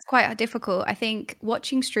like that's quite difficult. I think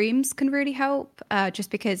watching streams can really help,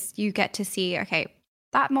 just because you get to see, okay,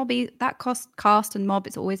 that cast and mob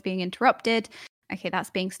is always being interrupted. Okay, that's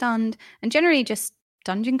being stunned. And generally just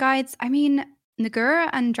dungeon guides. I mean, Nagura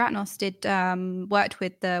and Dratnos worked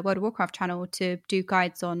with the World of Warcraft channel to do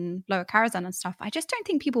guides on Lower Karazhan and stuff. I just don't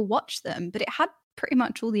think people watch them, but it had pretty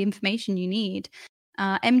much all the information you need.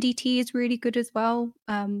 MDT is really good as well.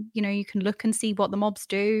 You know, you can look and see what the mobs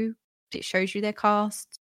do. It shows you their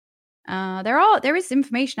cast. There is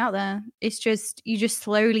information out there. It's just, you just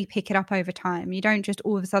slowly pick it up over time. You don't just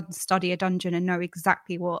all of a sudden study a dungeon and know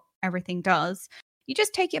exactly what everything does. You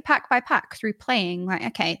just take it pack by pack through playing. Like,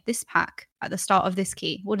 okay, this pack at the start of this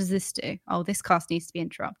key, what does this do? Oh, this cast needs to be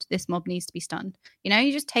interrupted. This mob needs to be stunned. You know,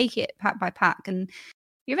 you just take it pack by pack, and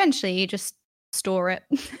eventually you just store it.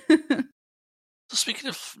 So speaking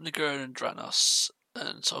of Nagura and Dranos,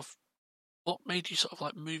 and sort of, what made you sort of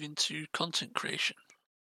like move into content creation?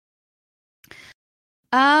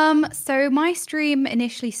 So my stream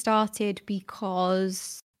initially started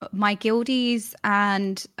because my guildies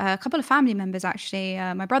and a couple of family members, actually.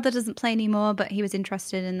 My brother doesn't play anymore, but he was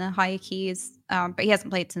interested in the higher keys. But he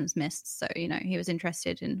hasn't played since Mist, so, you know, he was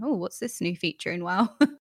interested in, oh, what's this new feature in WoW?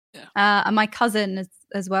 Yeah. And my cousin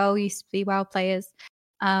as well used to be WoW players.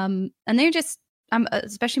 And they just,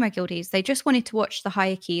 especially my guildies, they just wanted to watch the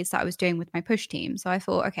higher keys that I was doing with my push team. So I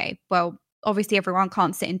thought, okay, well, obviously everyone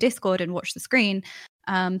can't sit in Discord and watch the screen.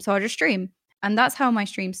 So I'll just stream. And that's how my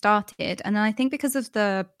stream started. And then I think because of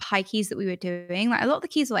the high keys that we were doing, like a lot of the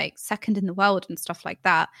keys were like second in the world and stuff like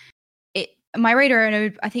that, my radar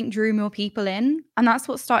node, I think, drew more people in. And that's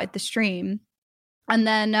what started the stream. And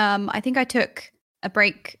then I think I took a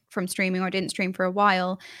break from streaming, or didn't stream for a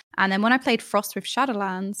while. And then when I played Frost with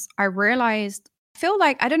Shadowlands, I realized, I feel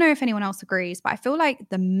like, I don't know if anyone else agrees, but I feel like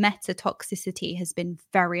the meta toxicity has been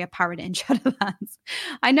very apparent in Shadowlands.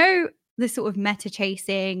 I know this sort of meta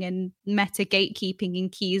chasing and meta gatekeeping in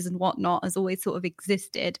keys and whatnot has always sort of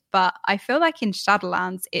existed, but I feel like in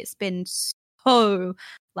Shadowlands it's been so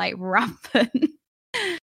like rampant.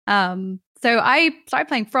 So I started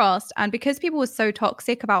playing Frost, and because people were so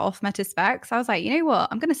toxic about off meta specs, I was like, you know what,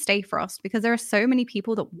 I'm going to stay Frost, because there are so many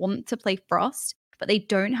people that want to play Frost, but they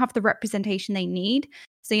don't have the representation they need.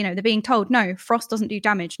 So, you know, they're being told, no, Frost doesn't do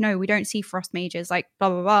damage. No, we don't see Frost mages, like blah,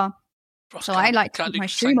 blah, blah. Frost so I like to keep my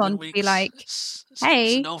stream on to be like,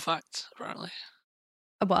 hey. It's a known fact, apparently.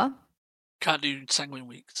 A what? Can't do sanguine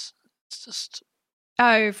weeks. It's just...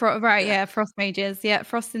 Oh, right, yeah, Frost mages. Yeah,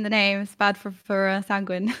 Frost in the name. It's bad for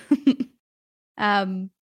sanguine. But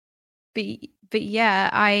yeah,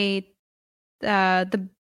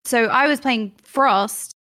 so I was playing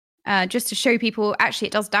Frost just to show people, actually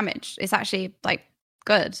it does damage. It's actually like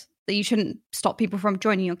good, that you shouldn't stop people from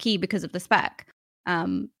joining your key because of the spec.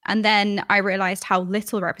 And then I realized how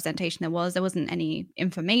little representation there was. There wasn't any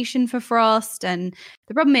information for Frost. And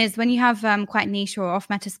the problem is, when you have quite niche or off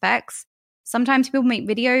meta specs, sometimes people make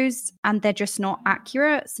videos and they're just not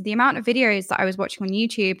accurate. So the amount of videos that I was watching on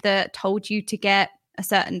YouTube that told you to get a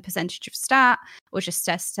certain percentage of stat, or just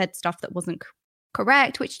said stuff that wasn't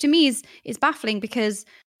correct, which to me is baffling, because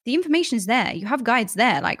the information is there. You have guides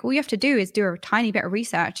there. Like, all you have to do is do a tiny bit of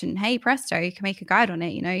research and hey, presto, you can make a guide on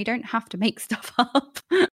it. You know, you don't have to make stuff up.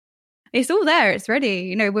 It's all there. It's ready.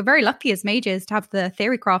 You know, we're very lucky as mages to have the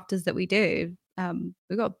theory crafters that we do.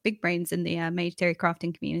 We've got big brains in the mage theory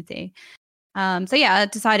crafting community. So yeah, I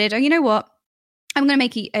decided, oh, you know what? I'm going to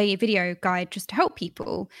make a video guide just to help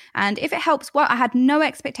people. And if it helps, well, I had no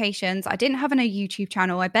expectations. I didn't have a YouTube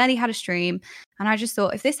channel. I barely had a stream. And I just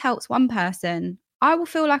thought, if this helps one person, I will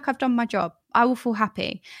feel like I've done my job. I will feel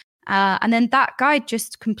happy. And then that guide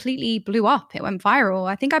just completely blew up. It went viral.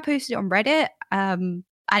 I think I posted it on Reddit, and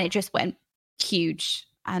it just went huge.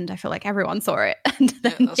 And I feel like everyone saw it. And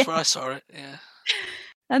then, yeah, that's where I saw it. Yeah.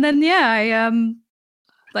 And then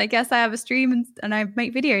I guess I have a stream and I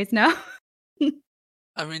make videos now.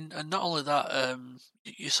 I mean, and not only that,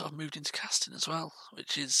 you sort of moved into casting as well,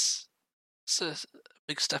 which is a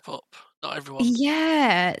big step up. Not everyone.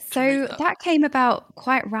 Yeah, so that came about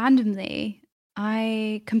quite randomly.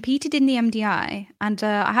 I competed in the MDI and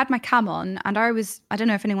I had my cam on, and I don't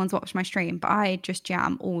know if anyone's watched my stream, but I just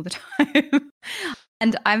jam all the time.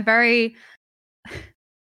 And I'm very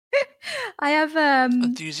I have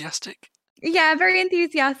enthusiastic. Yeah, very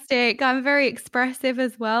enthusiastic. I'm very expressive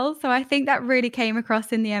as well. So I think that really came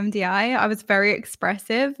across in the MDI. I was very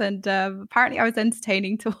expressive, and apparently I was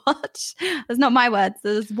entertaining to watch. That's not my words.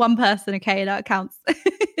 There's one person, okay, that counts.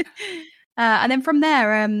 And then from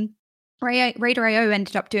there, Raider.io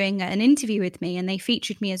ended up doing an interview with me, and they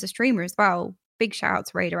featured me as a streamer as well. Big shout out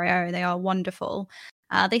to Raider.io. They are wonderful.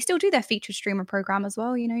 They still do their featured streamer program as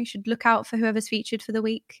well. You know, you should look out for whoever's featured for the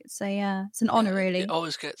week. It's an honor, really. It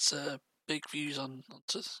always gets big views on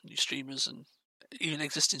new streamers and even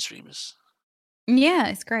existing streamers. Yeah,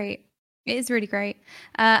 it's great. It is really great.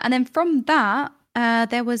 And then from that,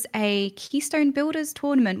 there was a Keystone Builders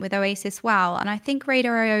tournament with Oasis WoW, and I think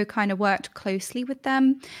Raider.io kind of worked closely with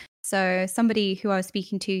them. So somebody who I was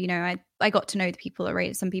speaking to, you know, I got to know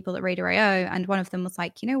some people at Raider.io, and one of them was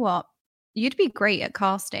like, you know what, you'd be great at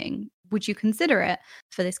casting. Would you consider it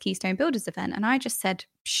for this Keystone Builders event? And I just said,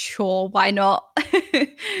 sure, why not?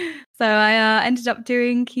 So I ended up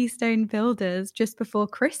doing Keystone Builders just before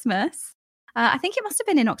Christmas. I think it must have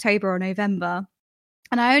been in October or November.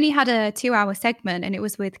 And I only had a 2-hour segment, and it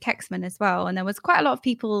was with Kexman as well. And there was quite a lot of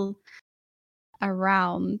people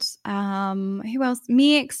around. Who else?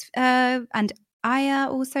 Meex and Aya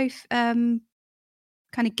also kind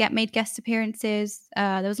of made guest appearances.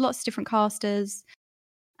 There was lots of different casters.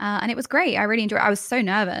 And it was great. I really enjoyed it. I was so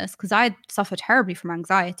nervous because I suffered terribly from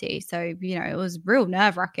anxiety. So, you know, it was real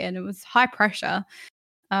nerve-wracking. It was high pressure.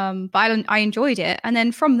 But I enjoyed it. And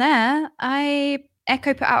then from there,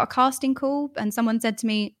 Echo put out a casting call, and someone said to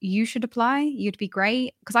me, you should apply. You'd be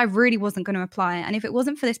great. Because I really wasn't going to apply. And if it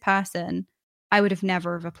wasn't for this person, I would have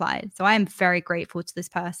never have applied. So I am very grateful to this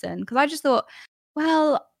person, because I just thought,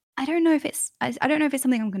 well, I don't know if it's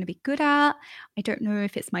something I'm going to be good at. I don't know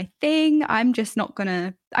if it's my thing. I'm just not going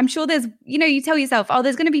to, I'm sure there's, you know, you tell yourself, oh,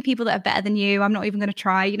 there's going to be people that are better than you. I'm not even going to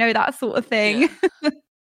try, you know, that sort of thing.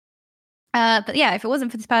 Yeah. But yeah, if it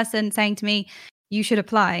wasn't for this person saying to me, you should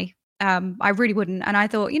apply, I really wouldn't. And I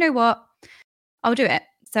thought, you know what, I'll do it.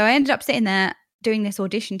 So I ended up sitting there doing this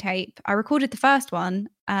audition tape. I recorded the first one,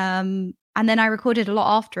 and then I recorded a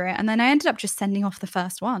lot after it. And then I ended up just sending off the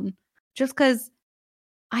first one just because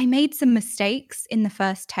I made some mistakes in the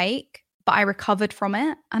first take, but I recovered from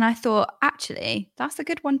it. And I thought, actually, that's a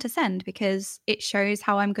good one to send because it shows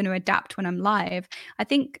how I'm going to adapt when I'm live. I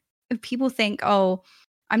think if people think, oh,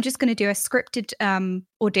 I'm just going to do a scripted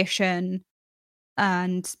audition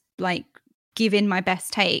and like give in my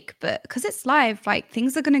best take, but because it's live, like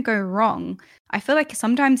things are going to go wrong. I feel like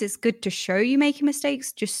sometimes it's good to show you making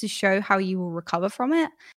mistakes just to show how you will recover from it.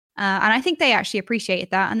 And I think they actually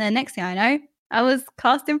appreciated that. And then next thing I know, I was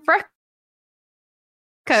casting for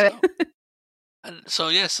Echo. So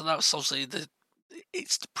that's obviously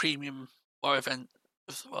it's the premium WoW event.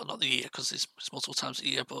 Well, not the year because it's multiple times a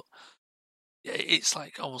year, but yeah, it's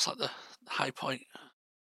like almost like the high point.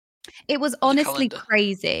 It was honestly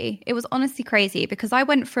crazy. It was honestly crazy because I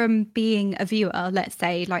went from being a viewer, let's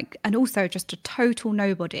say, like, and also just a total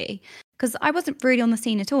nobody, because I wasn't really on the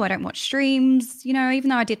scene at all. I don't watch streams, you know,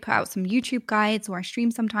 even though I did put out some YouTube guides or I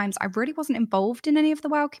stream sometimes, I really wasn't involved in any of the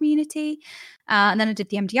WoW community. And then I did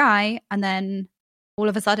the MDI, and then all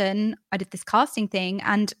of a sudden I did this casting thing,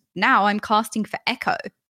 and now I'm casting for Echo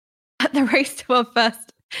at the Race to World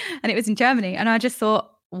First, and it was in Germany. And I just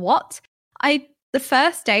thought, what? The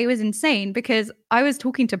first day was insane because I was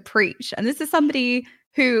talking to Preach, and this is somebody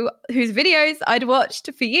whose videos I'd watched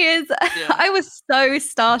for years. Yeah. I was so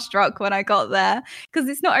starstruck when I got there because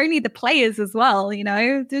it's not only the players as well, you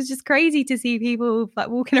know. It was just crazy to see people like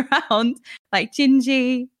walking around like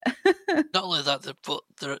Gingy. Not only that, but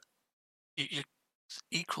they're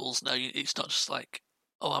equals now. It's not just like,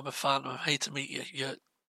 oh, I'm a fan, I hate to meet you.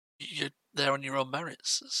 You're there on your own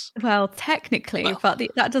merits. Well, technically, Well, but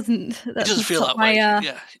that it doesn't feel stop that way.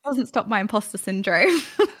 Yeah, doesn't stop my imposter syndrome.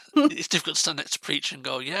 it's difficult to stand next to preach and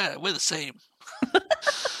go, yeah, we're the same.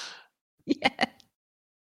 Yeah.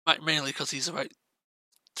 Mainly because he's about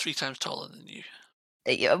 3 times taller than you.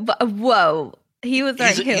 Yeah, whoa. He was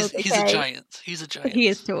wearing heels. He's a Okay. giant. He's a He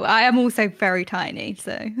is giant. tall. I am also very tiny,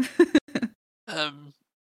 so.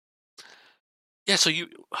 Yeah. So you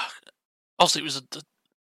obviously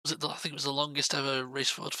I think it was the longest ever race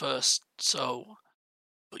forward first. So,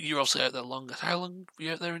 but you were obviously out there longer. How long were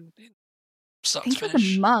you out there in I start to think it was a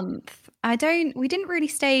finish? month. We didn't really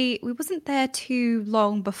stay, we wasn't there too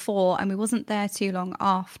long before and we wasn't there too long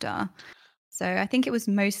after. So I think it was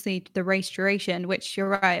mostly the race duration, which you're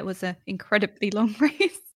right, it was an incredibly long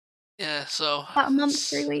race. Yeah. So, About a month,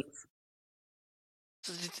 3 weeks.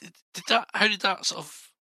 so did that? How did that sort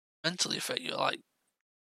of mentally affect you? Like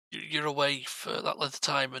you're away for that length of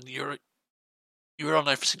time, and you were on you were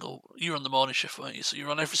on the morning shift, weren't you? So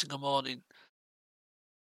you're on every single morning,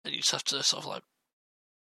 and you just have to sort of like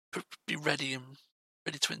be ready and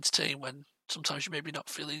ready to entertain when sometimes you're maybe not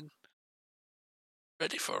feeling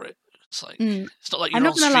ready for it. It's like it's not like I'm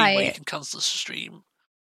you're not on gonna stream where you lie. can cancel the stream.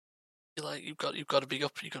 You're like you've got to be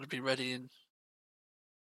up and you've got to be ready and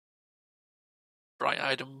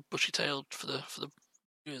bright-eyed and bushy-tailed for the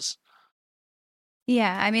viewers.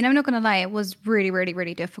 Yeah, I mean, I'm not gonna lie, it was really, really,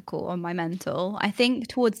 really difficult on my mental. I think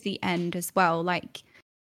towards the end as well, like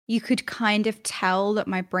you could kind of tell that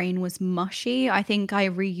my brain was mushy. I think I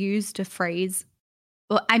reused a phrase.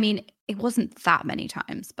 Well, I mean, it wasn't that many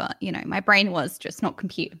times, but my brain was just not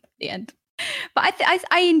computing at the end. But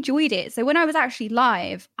I enjoyed it. So when I was actually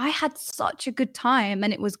live, I had such a good time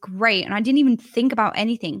and it was great. And I didn't even think about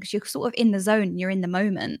anything because you're sort of in the zone and you're in the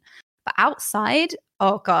moment. But outside,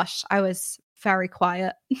 oh gosh, I was very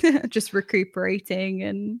quiet, just recuperating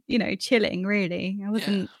and, chilling really. I Yeah,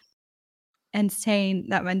 wasn't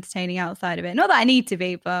entertaining outside of it. Not that I need to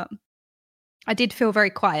be, but I did feel very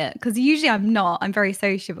quiet because usually I'm not. I'm very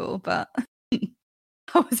sociable, but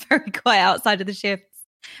I was very quiet outside of the shifts.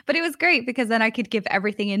 But it was great because then I could give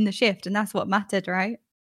everything in the shift, and that's what mattered, right?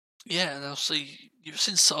 yeah, and obviously you've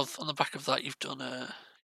since sort of on the back of that you've done a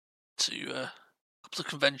couple of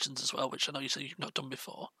conventions as well, which I know you say you've not done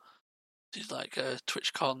before. Did like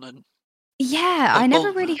TwitchCon and Yeah, I never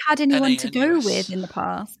well, really had anyone NA to and go with US. in the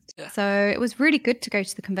past. Yeah, So it was really good to go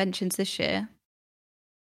to the conventions this year.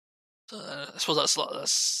 so I suppose that's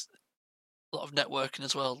a lot of networking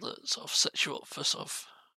as well that sort of sets you up for sort of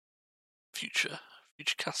future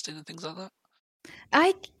casting and things like that.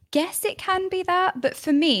 I guess it can be that, but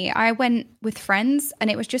for me, I went with friends and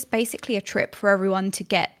it was just basically a trip for everyone to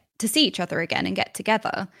get to see each other again and get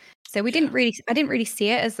together. So I didn't really see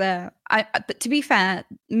it as but to be fair,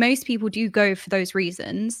 most people do go for those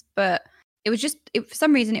reasons, but for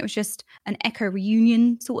some reason, it was just an Echo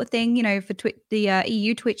reunion sort of thing, for the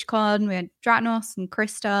EU TwitchCon. We had Dratnos and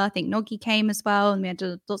Krista. I think Noggy came as well. And we had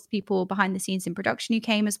lots of people behind the scenes in production who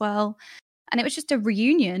came as well. And it was just a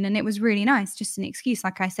reunion and it was really nice, just an excuse,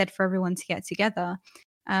 like I said, for everyone to get together.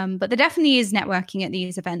 But there definitely is networking at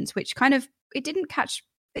these events, which kind of, I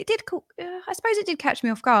suppose it did catch me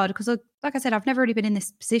off guard because, like I said, I've never really been in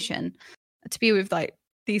this position to be with like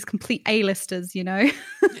these complete A-listers, Yeah.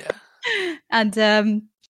 And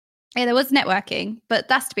yeah, there was networking, but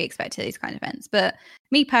that's to be expected at these kind of events. But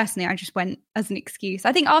me personally, I just went as an excuse.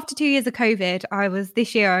 I think after 2 years of COVID,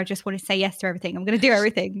 this year, I just want to say yes to everything. I'm going to do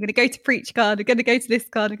everything. I'm going to go to Preach Card. I'm going to go to this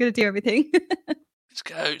card. I'm going to do everything. Just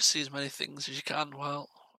get out, see as many things as you can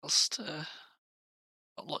whilst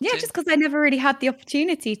not locked Yeah, in. just because I never really had the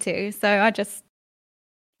opportunity to. So I just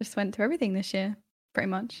went to everything this year, pretty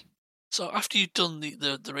much. So after you'd done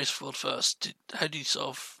the race forward first, how do you sort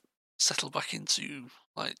of settle back into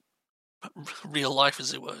like real life,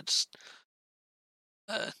 as it were? Just,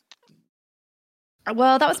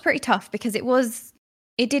 Well, that was pretty tough because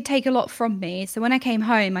it did take a lot from me. So when I came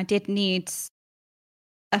home, I did need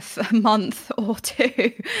a month or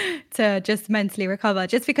two to just mentally recover,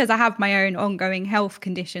 just because I have my own ongoing health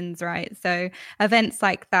conditions, right? So events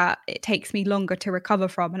like that, it takes me longer to recover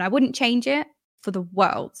from, and I wouldn't change it for the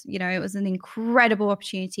world. It was an incredible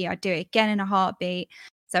opportunity. I'd do it again in a heartbeat.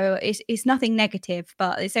 So it's nothing negative,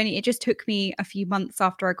 but it just took me a few months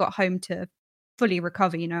after I got home to fully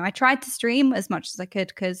recover. I tried to stream as much as I could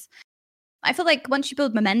because I feel like once you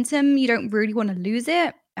build momentum, you don't really want to lose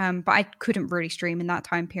it. But I couldn't really stream in that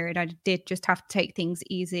time period. I did just have to take things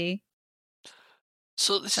easy.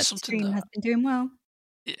 so this is But the something stream has that been doing well.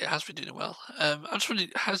 it has been doing well. I'm just wondering,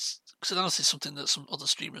 because honestly, something that some other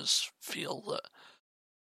streamers feel that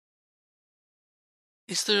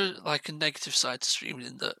Is there like a negative side to streaming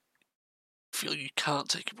in that you feel you can't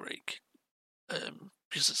take a break?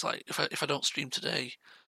 Because it's like if I don't stream today,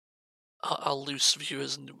 I'll lose some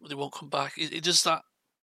viewers and they won't come back. It does that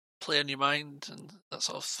play on your mind and that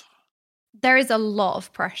sort of? There is a lot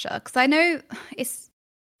of pressure because I know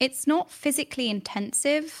it's not physically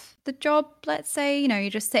intensive, the job, let's say. You know, you're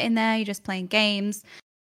just sitting there, you're just playing games,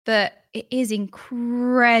 but it is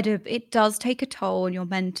incredible. It does take a toll on your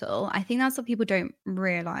mental. I think that's what people don't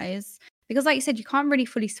realize. Because like you said, you can't really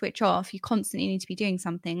fully switch off. You constantly need to be doing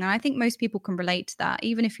something. And I think most people can relate to that,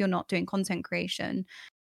 even if you're not doing content creation.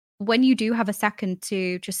 When you do have a second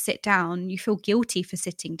to just sit down, you feel guilty for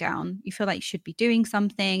sitting down. You feel like you should be doing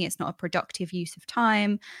something. It's not a productive use of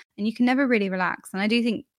time, and you can never really relax. And I do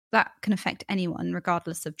think that can affect anyone,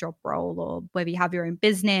 regardless of job role or whether you have your own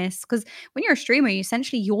business. Because when you're a streamer,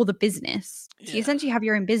 you're the business. So you Yeah. essentially have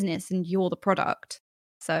your own business and you're the product.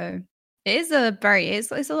 So it's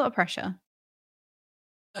a lot of pressure.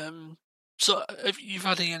 So have you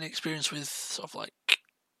had any experience with sort of like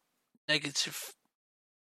negative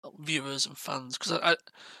viewers and fans? Because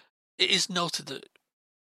it is noted that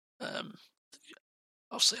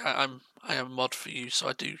obviously I am a mod for you, so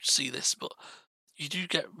I do see this, but you do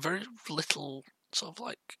get very little sort of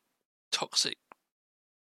like toxic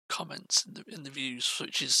comments in the views,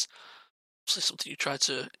 which is obviously something you try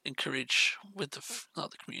to encourage with the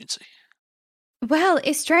community. Well,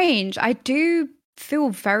 it's strange. I do feel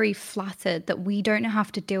very flattered that we don't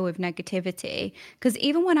have to deal with negativity. Because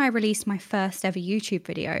even when I released my first ever YouTube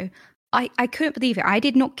video, I couldn't believe it. I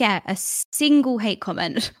did not get a single hate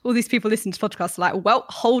comment. All these people listening to podcasts are like, well,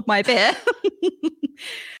 hold my beer.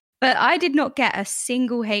 But I did not get a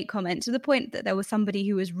single hate comment, to the point that there was somebody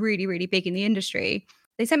who was really, really big in the industry.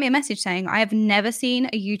 They sent me a message saying, I have never seen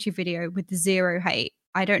a YouTube video with zero hate.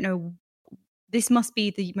 I don't know, this must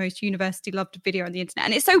be the most universally loved video on the internet.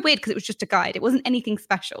 And it's so weird because it was just a guide. It wasn't anything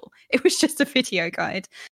special. It was just a video guide.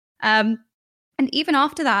 And even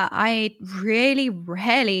after that, I really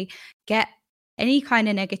rarely get any kind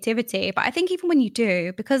of negativity. But I think even when you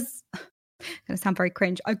do, because it's going to sound very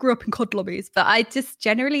cringe, I grew up in COD lobbies, but I just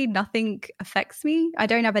generally, nothing affects me. I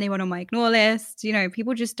don't have anyone on my ignore list. You know,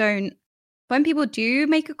 people just don't. When people do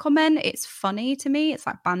make a comment, it's funny to me. It's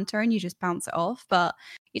like banter and you just bounce it off. But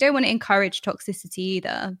you don't want to encourage toxicity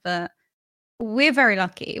either. But we're very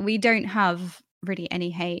lucky. We don't have really any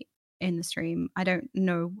hate in the stream. I don't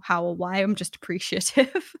know how or why. I'm just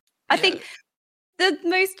appreciative. I Yeah, think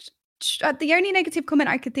the only negative comment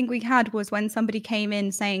I could think we had was when somebody came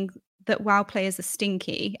in saying that WoW players are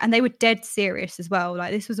stinky, and they were dead serious as well.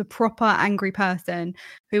 Like, this was a proper angry person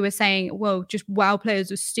who was saying, well, just WoW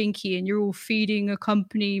players are stinky and you're all feeding a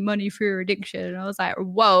company money for your addiction. And I was like,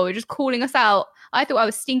 whoa, you're just calling us out. I thought I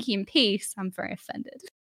was stinky in peace. I'm very offended.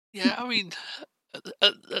 yeah. I mean,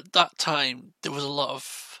 at that time there was a lot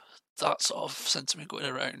of that sort of sentiment going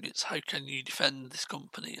around. It's how can you defend this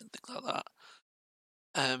company and things like that.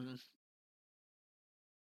 Um,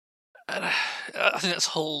 and I think that's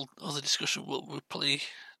a whole other discussion we probably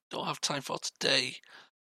don't have time for today.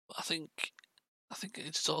 But I think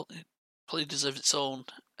it probably deserves its own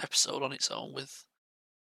episode on its own with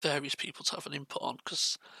various people to have an input on,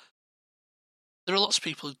 because there are lots of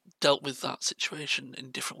people who dealt with that situation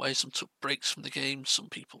in different ways. Some took breaks from the game, some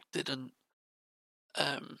people didn't.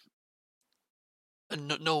 And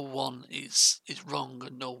no one is wrong,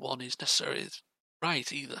 and no one is necessarily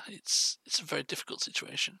right either. It's a very difficult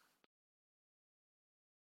situation.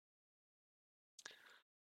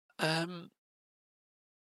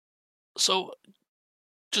 So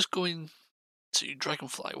just going to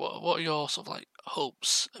Dragonfly, what are your sort of like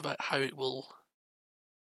hopes about how it will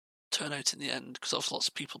turn out in the end? Because obviously lots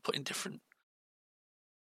of people putting different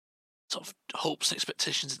sort of hopes and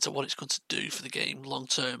expectations into what it's going to do for the game, long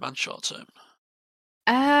term and short term.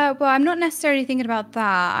 Well, I'm not necessarily thinking about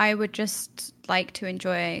that. I would just like to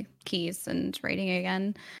enjoy keys and raiding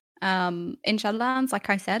again. In Shadowlands,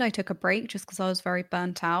 like I said, I took a break just because I was very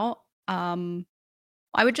burnt out.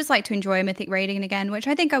 I would just like to enjoy Mythic raiding again, which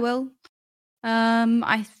I think I will.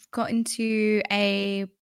 I've got into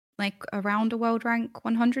around a world rank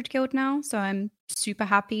 100 guild now, so I'm super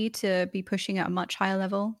happy to be pushing at a much higher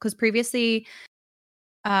level. Because previously,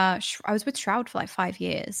 I was with Shroud for like 5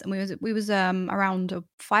 years, and we was around a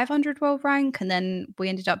 500 world rank, and then we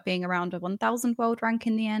ended up being around a 1000 world rank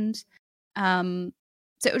in the end.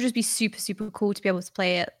 So it would just be super, super cool to be able to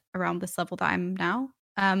play it around this level that I'm now.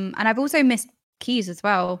 And I've also missed keys as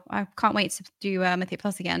well. I can't wait to do Mythic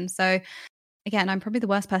Plus again. So again, I'm probably the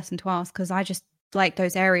worst person to ask because I just like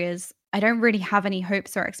those areas. I don't really have any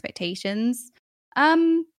hopes or expectations.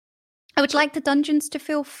 I would So like the dungeons to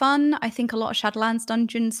feel fun. I think a lot of Shadowlands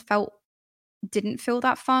dungeons didn't feel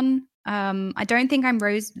that fun. I don't think I'm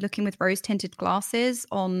looking with rose tinted glasses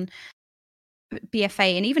on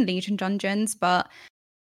BFA and even Legion dungeons, but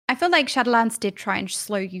I feel like Shadowlands did try and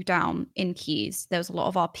slow you down in keys. There was a lot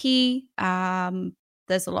of RP.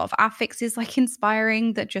 There's a lot of affixes like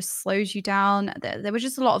inspiring that just slows you down. There was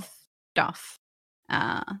just a lot of stuff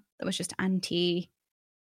that was just anti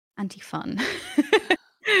fun.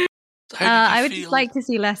 how did you I would just feel? like to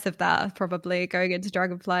see less of that, probably going into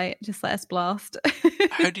Dragonflight. Just let us blast.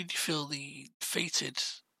 How did you feel the fated?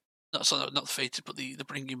 Not sorry, not the fated, but the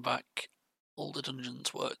bringing back older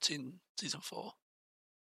dungeons worked in season 4.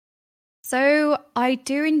 So I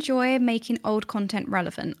do enjoy making old content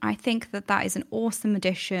relevant. I think that that is an awesome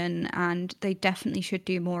addition, and they definitely should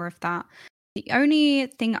do more of that. The only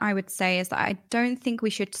thing I would say is that I don't think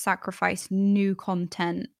we should sacrifice new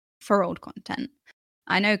content for old content.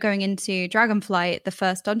 I know going into Dragonflight, the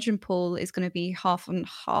first dungeon pool is going to be half and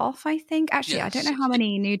half, I think. Actually, I don't Yes, know how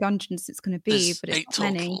many new dungeons it's going to be, there's but it's 8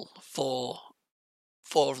 not many. total.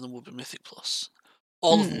 Four of them will be Mythic Plus.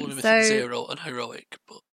 All of them will be Mythic So, 0 and Heroic,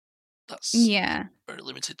 but that's yeah. very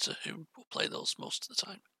limited to who will play those most of the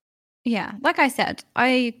time. Yeah, like I said,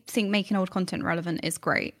 I think making old content relevant is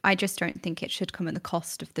great. I just don't think it should come at the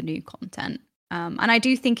cost of the new content. And I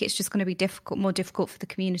do think it's just going to be more difficult for the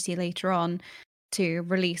community later on to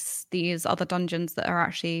release these other dungeons that are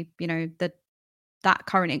actually, that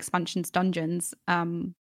current expansion's dungeons.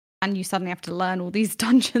 And you suddenly have to learn all these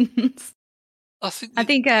dungeons. I think I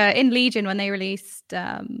think in Legion when they released,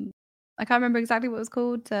 I can't remember exactly what it was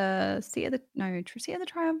called. Sea of the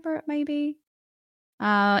Triumvirate, maybe.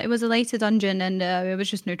 It was a later dungeon, and it was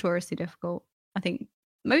just notoriously difficult. I think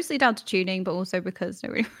mostly down to tuning, but also because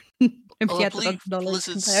nobody I had the believe dungeon knowledge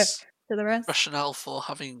compared Blizzard's to the rest. rationale for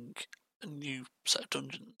having a new set of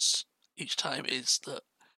dungeons each time is that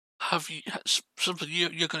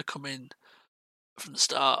you're going to come in from the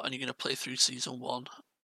start and you're going to play through season 1,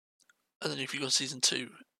 and then if you go to season 2,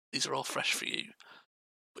 these are all fresh for you.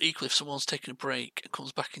 But equally, if someone's taking a break and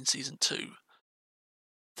comes back in season 2,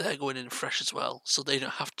 they're going in fresh as well, so they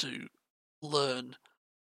don't have to learn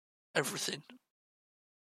everything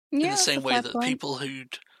in Yeah, the that's a same way fair that point. people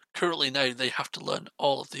who'd currently now they have to learn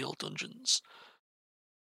all of the old dungeons.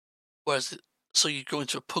 Whereas, so you go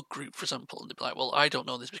into a pub group, for example, and they'd be like, "Well, I don't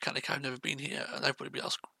know this mechanic. I've never been here," and everybody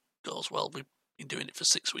else goes, "Well, we've been doing it for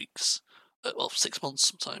 6 weeks, 6 months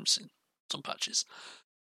sometimes in some patches.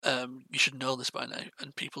 You should know this by now."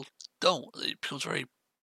 And people don't. It becomes very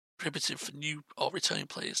prohibitive for new or returning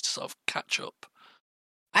players to sort of catch up.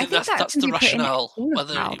 I I think think that's that that's can the be put in rationale. all of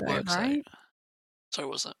Whether WoW, it though, works out. right? Sorry,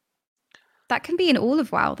 what was that? That can be in all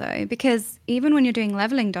of WoW, though, because even when you're doing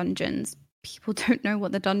leveling dungeons, people don't know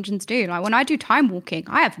what the dungeons do. Like when I do time walking,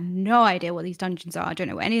 I have no idea what these dungeons are. I don't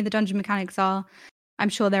know what any of the dungeon mechanics are. I'm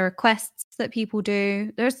sure there are quests that people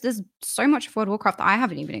do. There's so much of World of Warcraft that I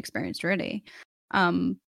haven't even experienced, really.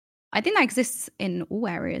 I think that exists in all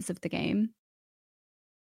areas of the game.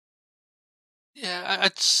 Yeah,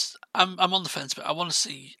 I'm on the fence, but I want to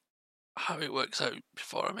see how it works out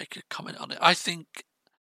before I make a comment on it. I think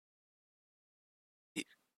it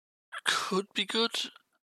could be good.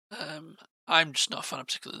 I'm just not a fan of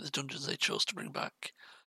particularly the dungeons they chose to bring back.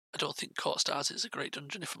 I don't think Court Stars is a great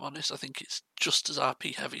dungeon, if I'm honest. I think it's just as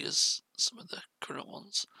RP heavy as some of the current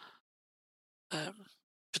ones.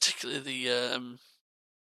 Particularly the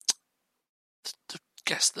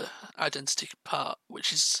identity part,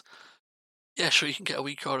 which is, yeah, sure, you can get a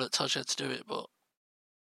weak order that tells you how to do it, but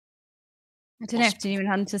I don't know if Demon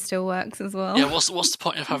Hunter still works as well. yeah, what's the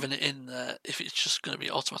point of having it in there if it's just going to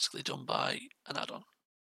be automatically done by an add-on?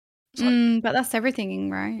 But that's everything,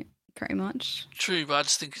 right? Pretty much. True, but I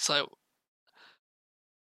just think it's like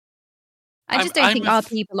I just don't think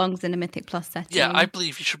RP belongs in a Mythic Plus setting. Yeah, I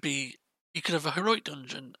believe you could have a heroic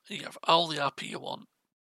dungeon, and you have all the RP you want.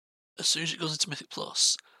 As soon as it goes into Mythic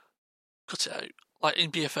Plus, cut it out. Like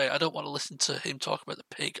in BFA, I don't want to listen to him talk about the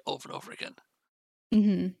pig over and over again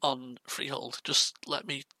on Freehold. Just let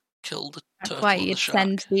me kill the That's turtle why and the you'd shark.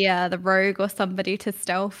 send the rogue or somebody to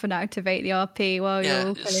stealth and activate the RP while you're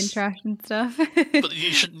all killing trash and stuff. But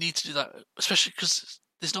you shouldn't need to do that, especially because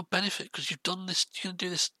there's no benefit, because you've done this. You're going to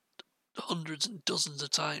do this hundreds and dozens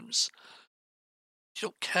of times. You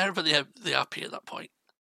don't care about the RP at that point.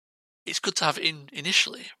 It's good to have it in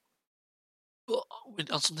initially, but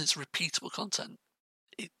on something that's repeatable content,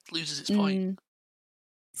 it loses its point.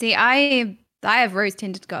 See, I have rose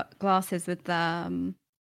tinted glasses with the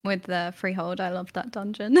Freehold. I love that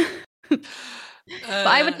dungeon. But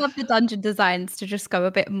I would love the dungeon designs to just go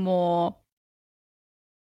a bit more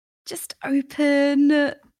just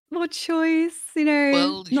open. more choice, you know,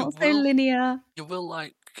 Well, not so linear. you will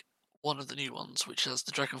like one of the new ones, which has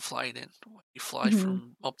the dragon flying in. Where you fly Mhm.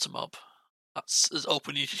 from mob to mob. That's as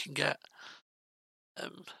open as you can get.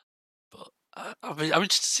 Um, but I'm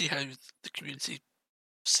interested to see how the community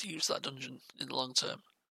perceives that dungeon in the long term.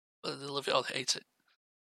 Whether they love it or they hate it.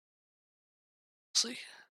 We'll see.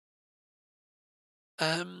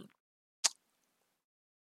 Um,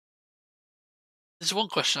 there's one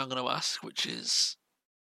question I'm going to ask, which is,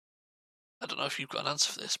 I don't know if you've got an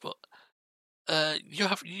answer for this, but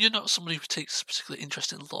you're not somebody who takes particular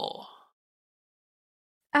interest in lore.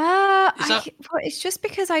 Is that Well, it's just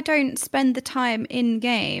because I don't spend the time in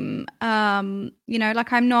game. You know,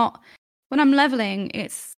 like I'm not when I'm leveling,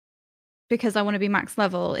 it's because I want to be max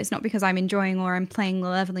level. It's not because I'm enjoying or I'm playing the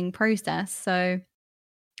leveling process. So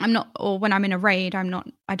I'm not, or when I'm in a raid,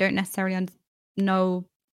 I don't necessarily know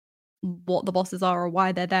what the bosses are or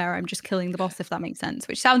why they're there. I'm just killing the boss, if that makes sense,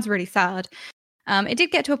 which sounds really sad. It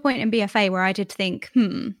did get to a point in BFA where I did think, why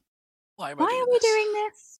am I why doing are we this? doing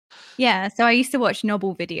this? Yeah, so I used to watch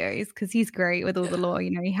Noble videos because he's great with all the Yeah. lore.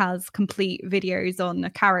 You know, he has complete videos on a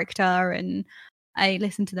character, and I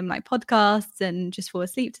listen to them like podcasts and just fall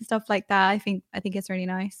asleep to stuff like that. I think it's really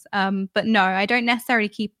nice. But no, I don't necessarily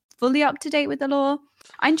keep fully up to date with the lore.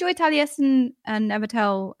 I enjoy Talius and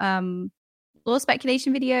Evertel lore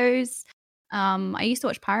speculation videos. I used to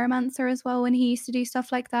watch Pyromancer as well when he used to do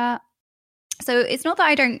stuff like that. So it's not that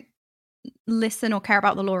I don't listen or care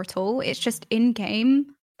about the lore at all. It's just in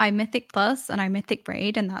game, I Mythic Plus and I Mythic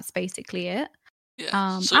Raid, and that's basically it.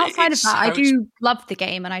 Yeah. So Outside of it's that, I how it's do love the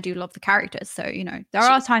game and I do love the characters. So, you know, there so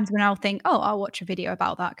are times when I'll think, oh, I'll watch a video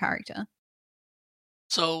about that character.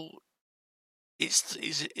 so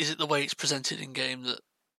is it the way it's presented in game that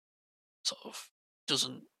sort of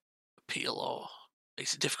doesn't appeal or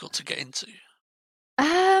makes it difficult to get into?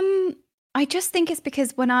 I just think it's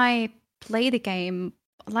because when I play the game,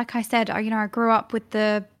 like I said, I grew up with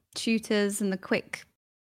the shooters and the quick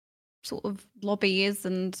sort of lobbies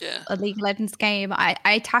and Yeah. a League of Legends game.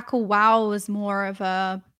 I tackle WoW as more of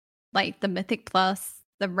a like the Mythic Plus,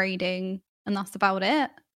 the raiding, and that's about it.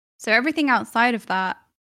 So everything outside of that,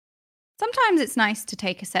 sometimes it's nice to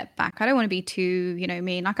take a step back. I don't want to be too,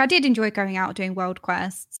 mean. Like I did enjoy going out doing world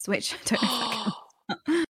quests, which I don't know if that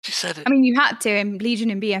counts. She said I it. mean, you had to in Legion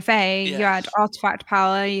and BFA. You Yeah. had artifact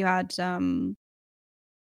power. You had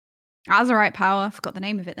Azerite power. I forgot the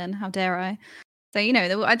name of it. Then how dare I? So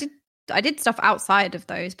I did stuff outside of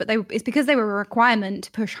those, but it's because they were a requirement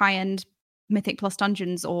to push high end Mythic Plus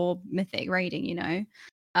dungeons or Mythic raiding.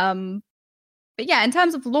 But yeah, in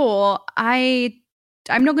terms of lore, I'm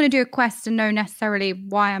not going to do a quest and know necessarily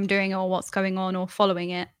why I'm doing it or what's going on or following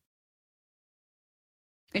it,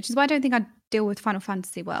 which is why I don't think I deal with Final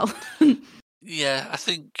Fantasy well. Yeah, I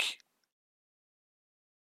think.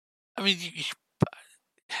 I mean,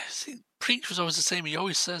 see, Preach was always the same. He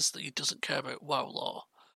always says that he doesn't care about WoW lore,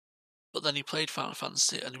 but then he played Final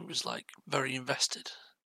Fantasy and he was like very invested.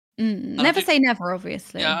 Never say never,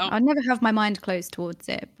 obviously. Yeah, I'd never have my mind closed towards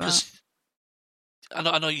it, but because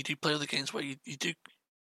I know you do play other games where you do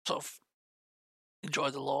sort of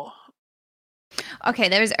enjoy the lore. okay,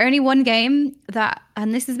 there is only one game that,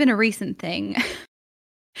 and this has been a recent thing.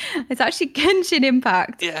 It's actually Genshin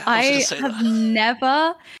Impact. Yeah, I was going to I say have that.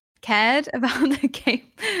 never cared about the game,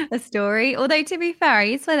 a story. Although to be fair, I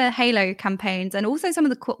used to play the Halo campaigns and also some of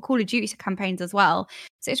the Call of Duty campaigns as well.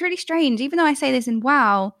 So it's really strange. Even though I say this in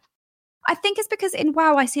WoW, I think it's because in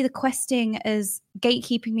WoW I see the questing as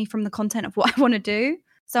gatekeeping me from the content of what I want to do.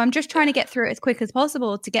 So I'm just trying to get through it as quick as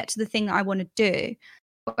possible to get to the thing that I want to do.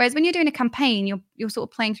 Whereas when you're doing a campaign, you're sort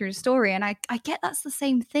of playing through the story, and I get that's the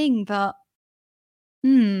same thing, but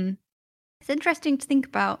it's interesting to think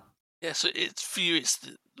about. Yeah, so it's for you.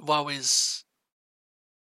 WoW is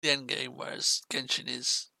the end game, whereas Genshin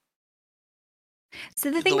is So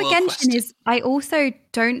the the thing with world Genshin questing. is I also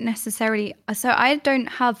don't necessarily I don't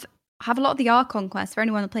have a lot of the Archon quests for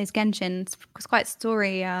anyone that plays Genshin. It's quite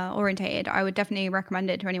story orientated. I would definitely recommend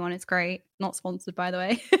it to anyone. It's great. Not sponsored, by the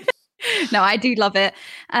way. No, I do love it.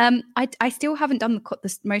 I still haven't done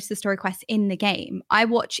most of the story quests in the game.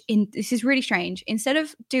 This is really strange. Instead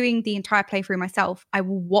of doing the entire playthrough myself, I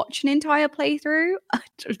will watch an entire playthrough.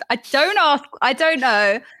 I don't ask. I don't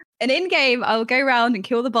know. And in game, I'll go around and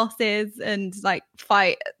kill the bosses and like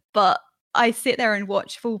fight. But I sit there and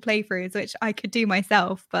watch full playthroughs, which I could do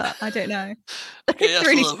myself, but I don't know. Okay, It's that's a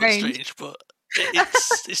really little bit strange. strange, but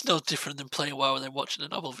it's no different than playing WoW and then watching a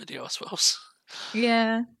novel video, I suppose.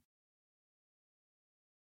 Yeah.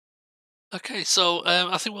 Okay, so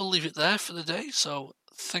I think we'll leave it there for the day. So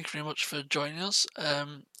thank you very much for joining us.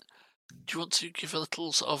 Do you want to give a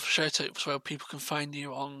little sort of shout out where people can find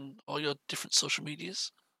you on all your different social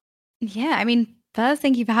medias? Yeah, I mean, first,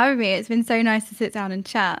 thank you for having me. It's been so nice to sit down and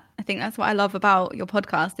chat. I think that's what I love about your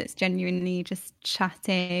podcast. It's genuinely just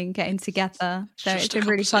chatting, getting together. It's So it's just a been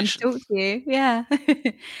really fun to conversation. talk to you. Yeah.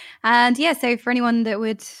 And yeah, so for anyone that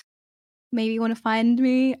would maybe want to find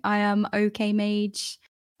me, I am Okaymage,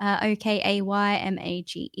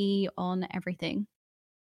 Okaymage on everything.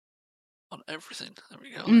 On everything. There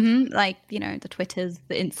we go then. Like, you know, the Twitters,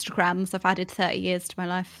 the Instagrams. I've added 30 years to my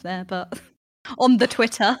life there, but on the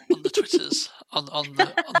Twitter. On the Twitters, on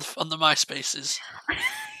the MySpaces.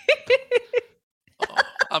 Oh,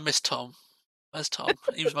 I miss Tom. Where's Tom?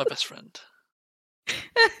 He was my best friend. He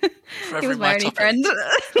Forever was in my my only top friend.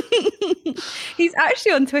 8. He's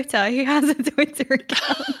actually on Twitter. He has a Twitter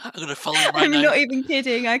account. I'm gonna follow him right I'm now. not even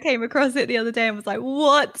kidding. I came across it the other day and was like,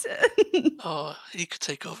 what? Oh, he could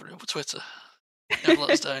take over Twitter. Never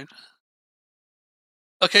let us down.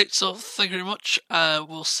 Okay, so thank you very much.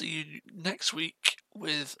 We'll see you next week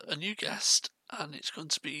with a new guest, and it's going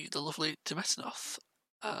to be the lovely Demetanoth.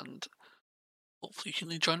 And hopefully you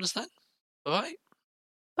can join us then. Bye bye.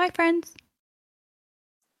 Bye, friends.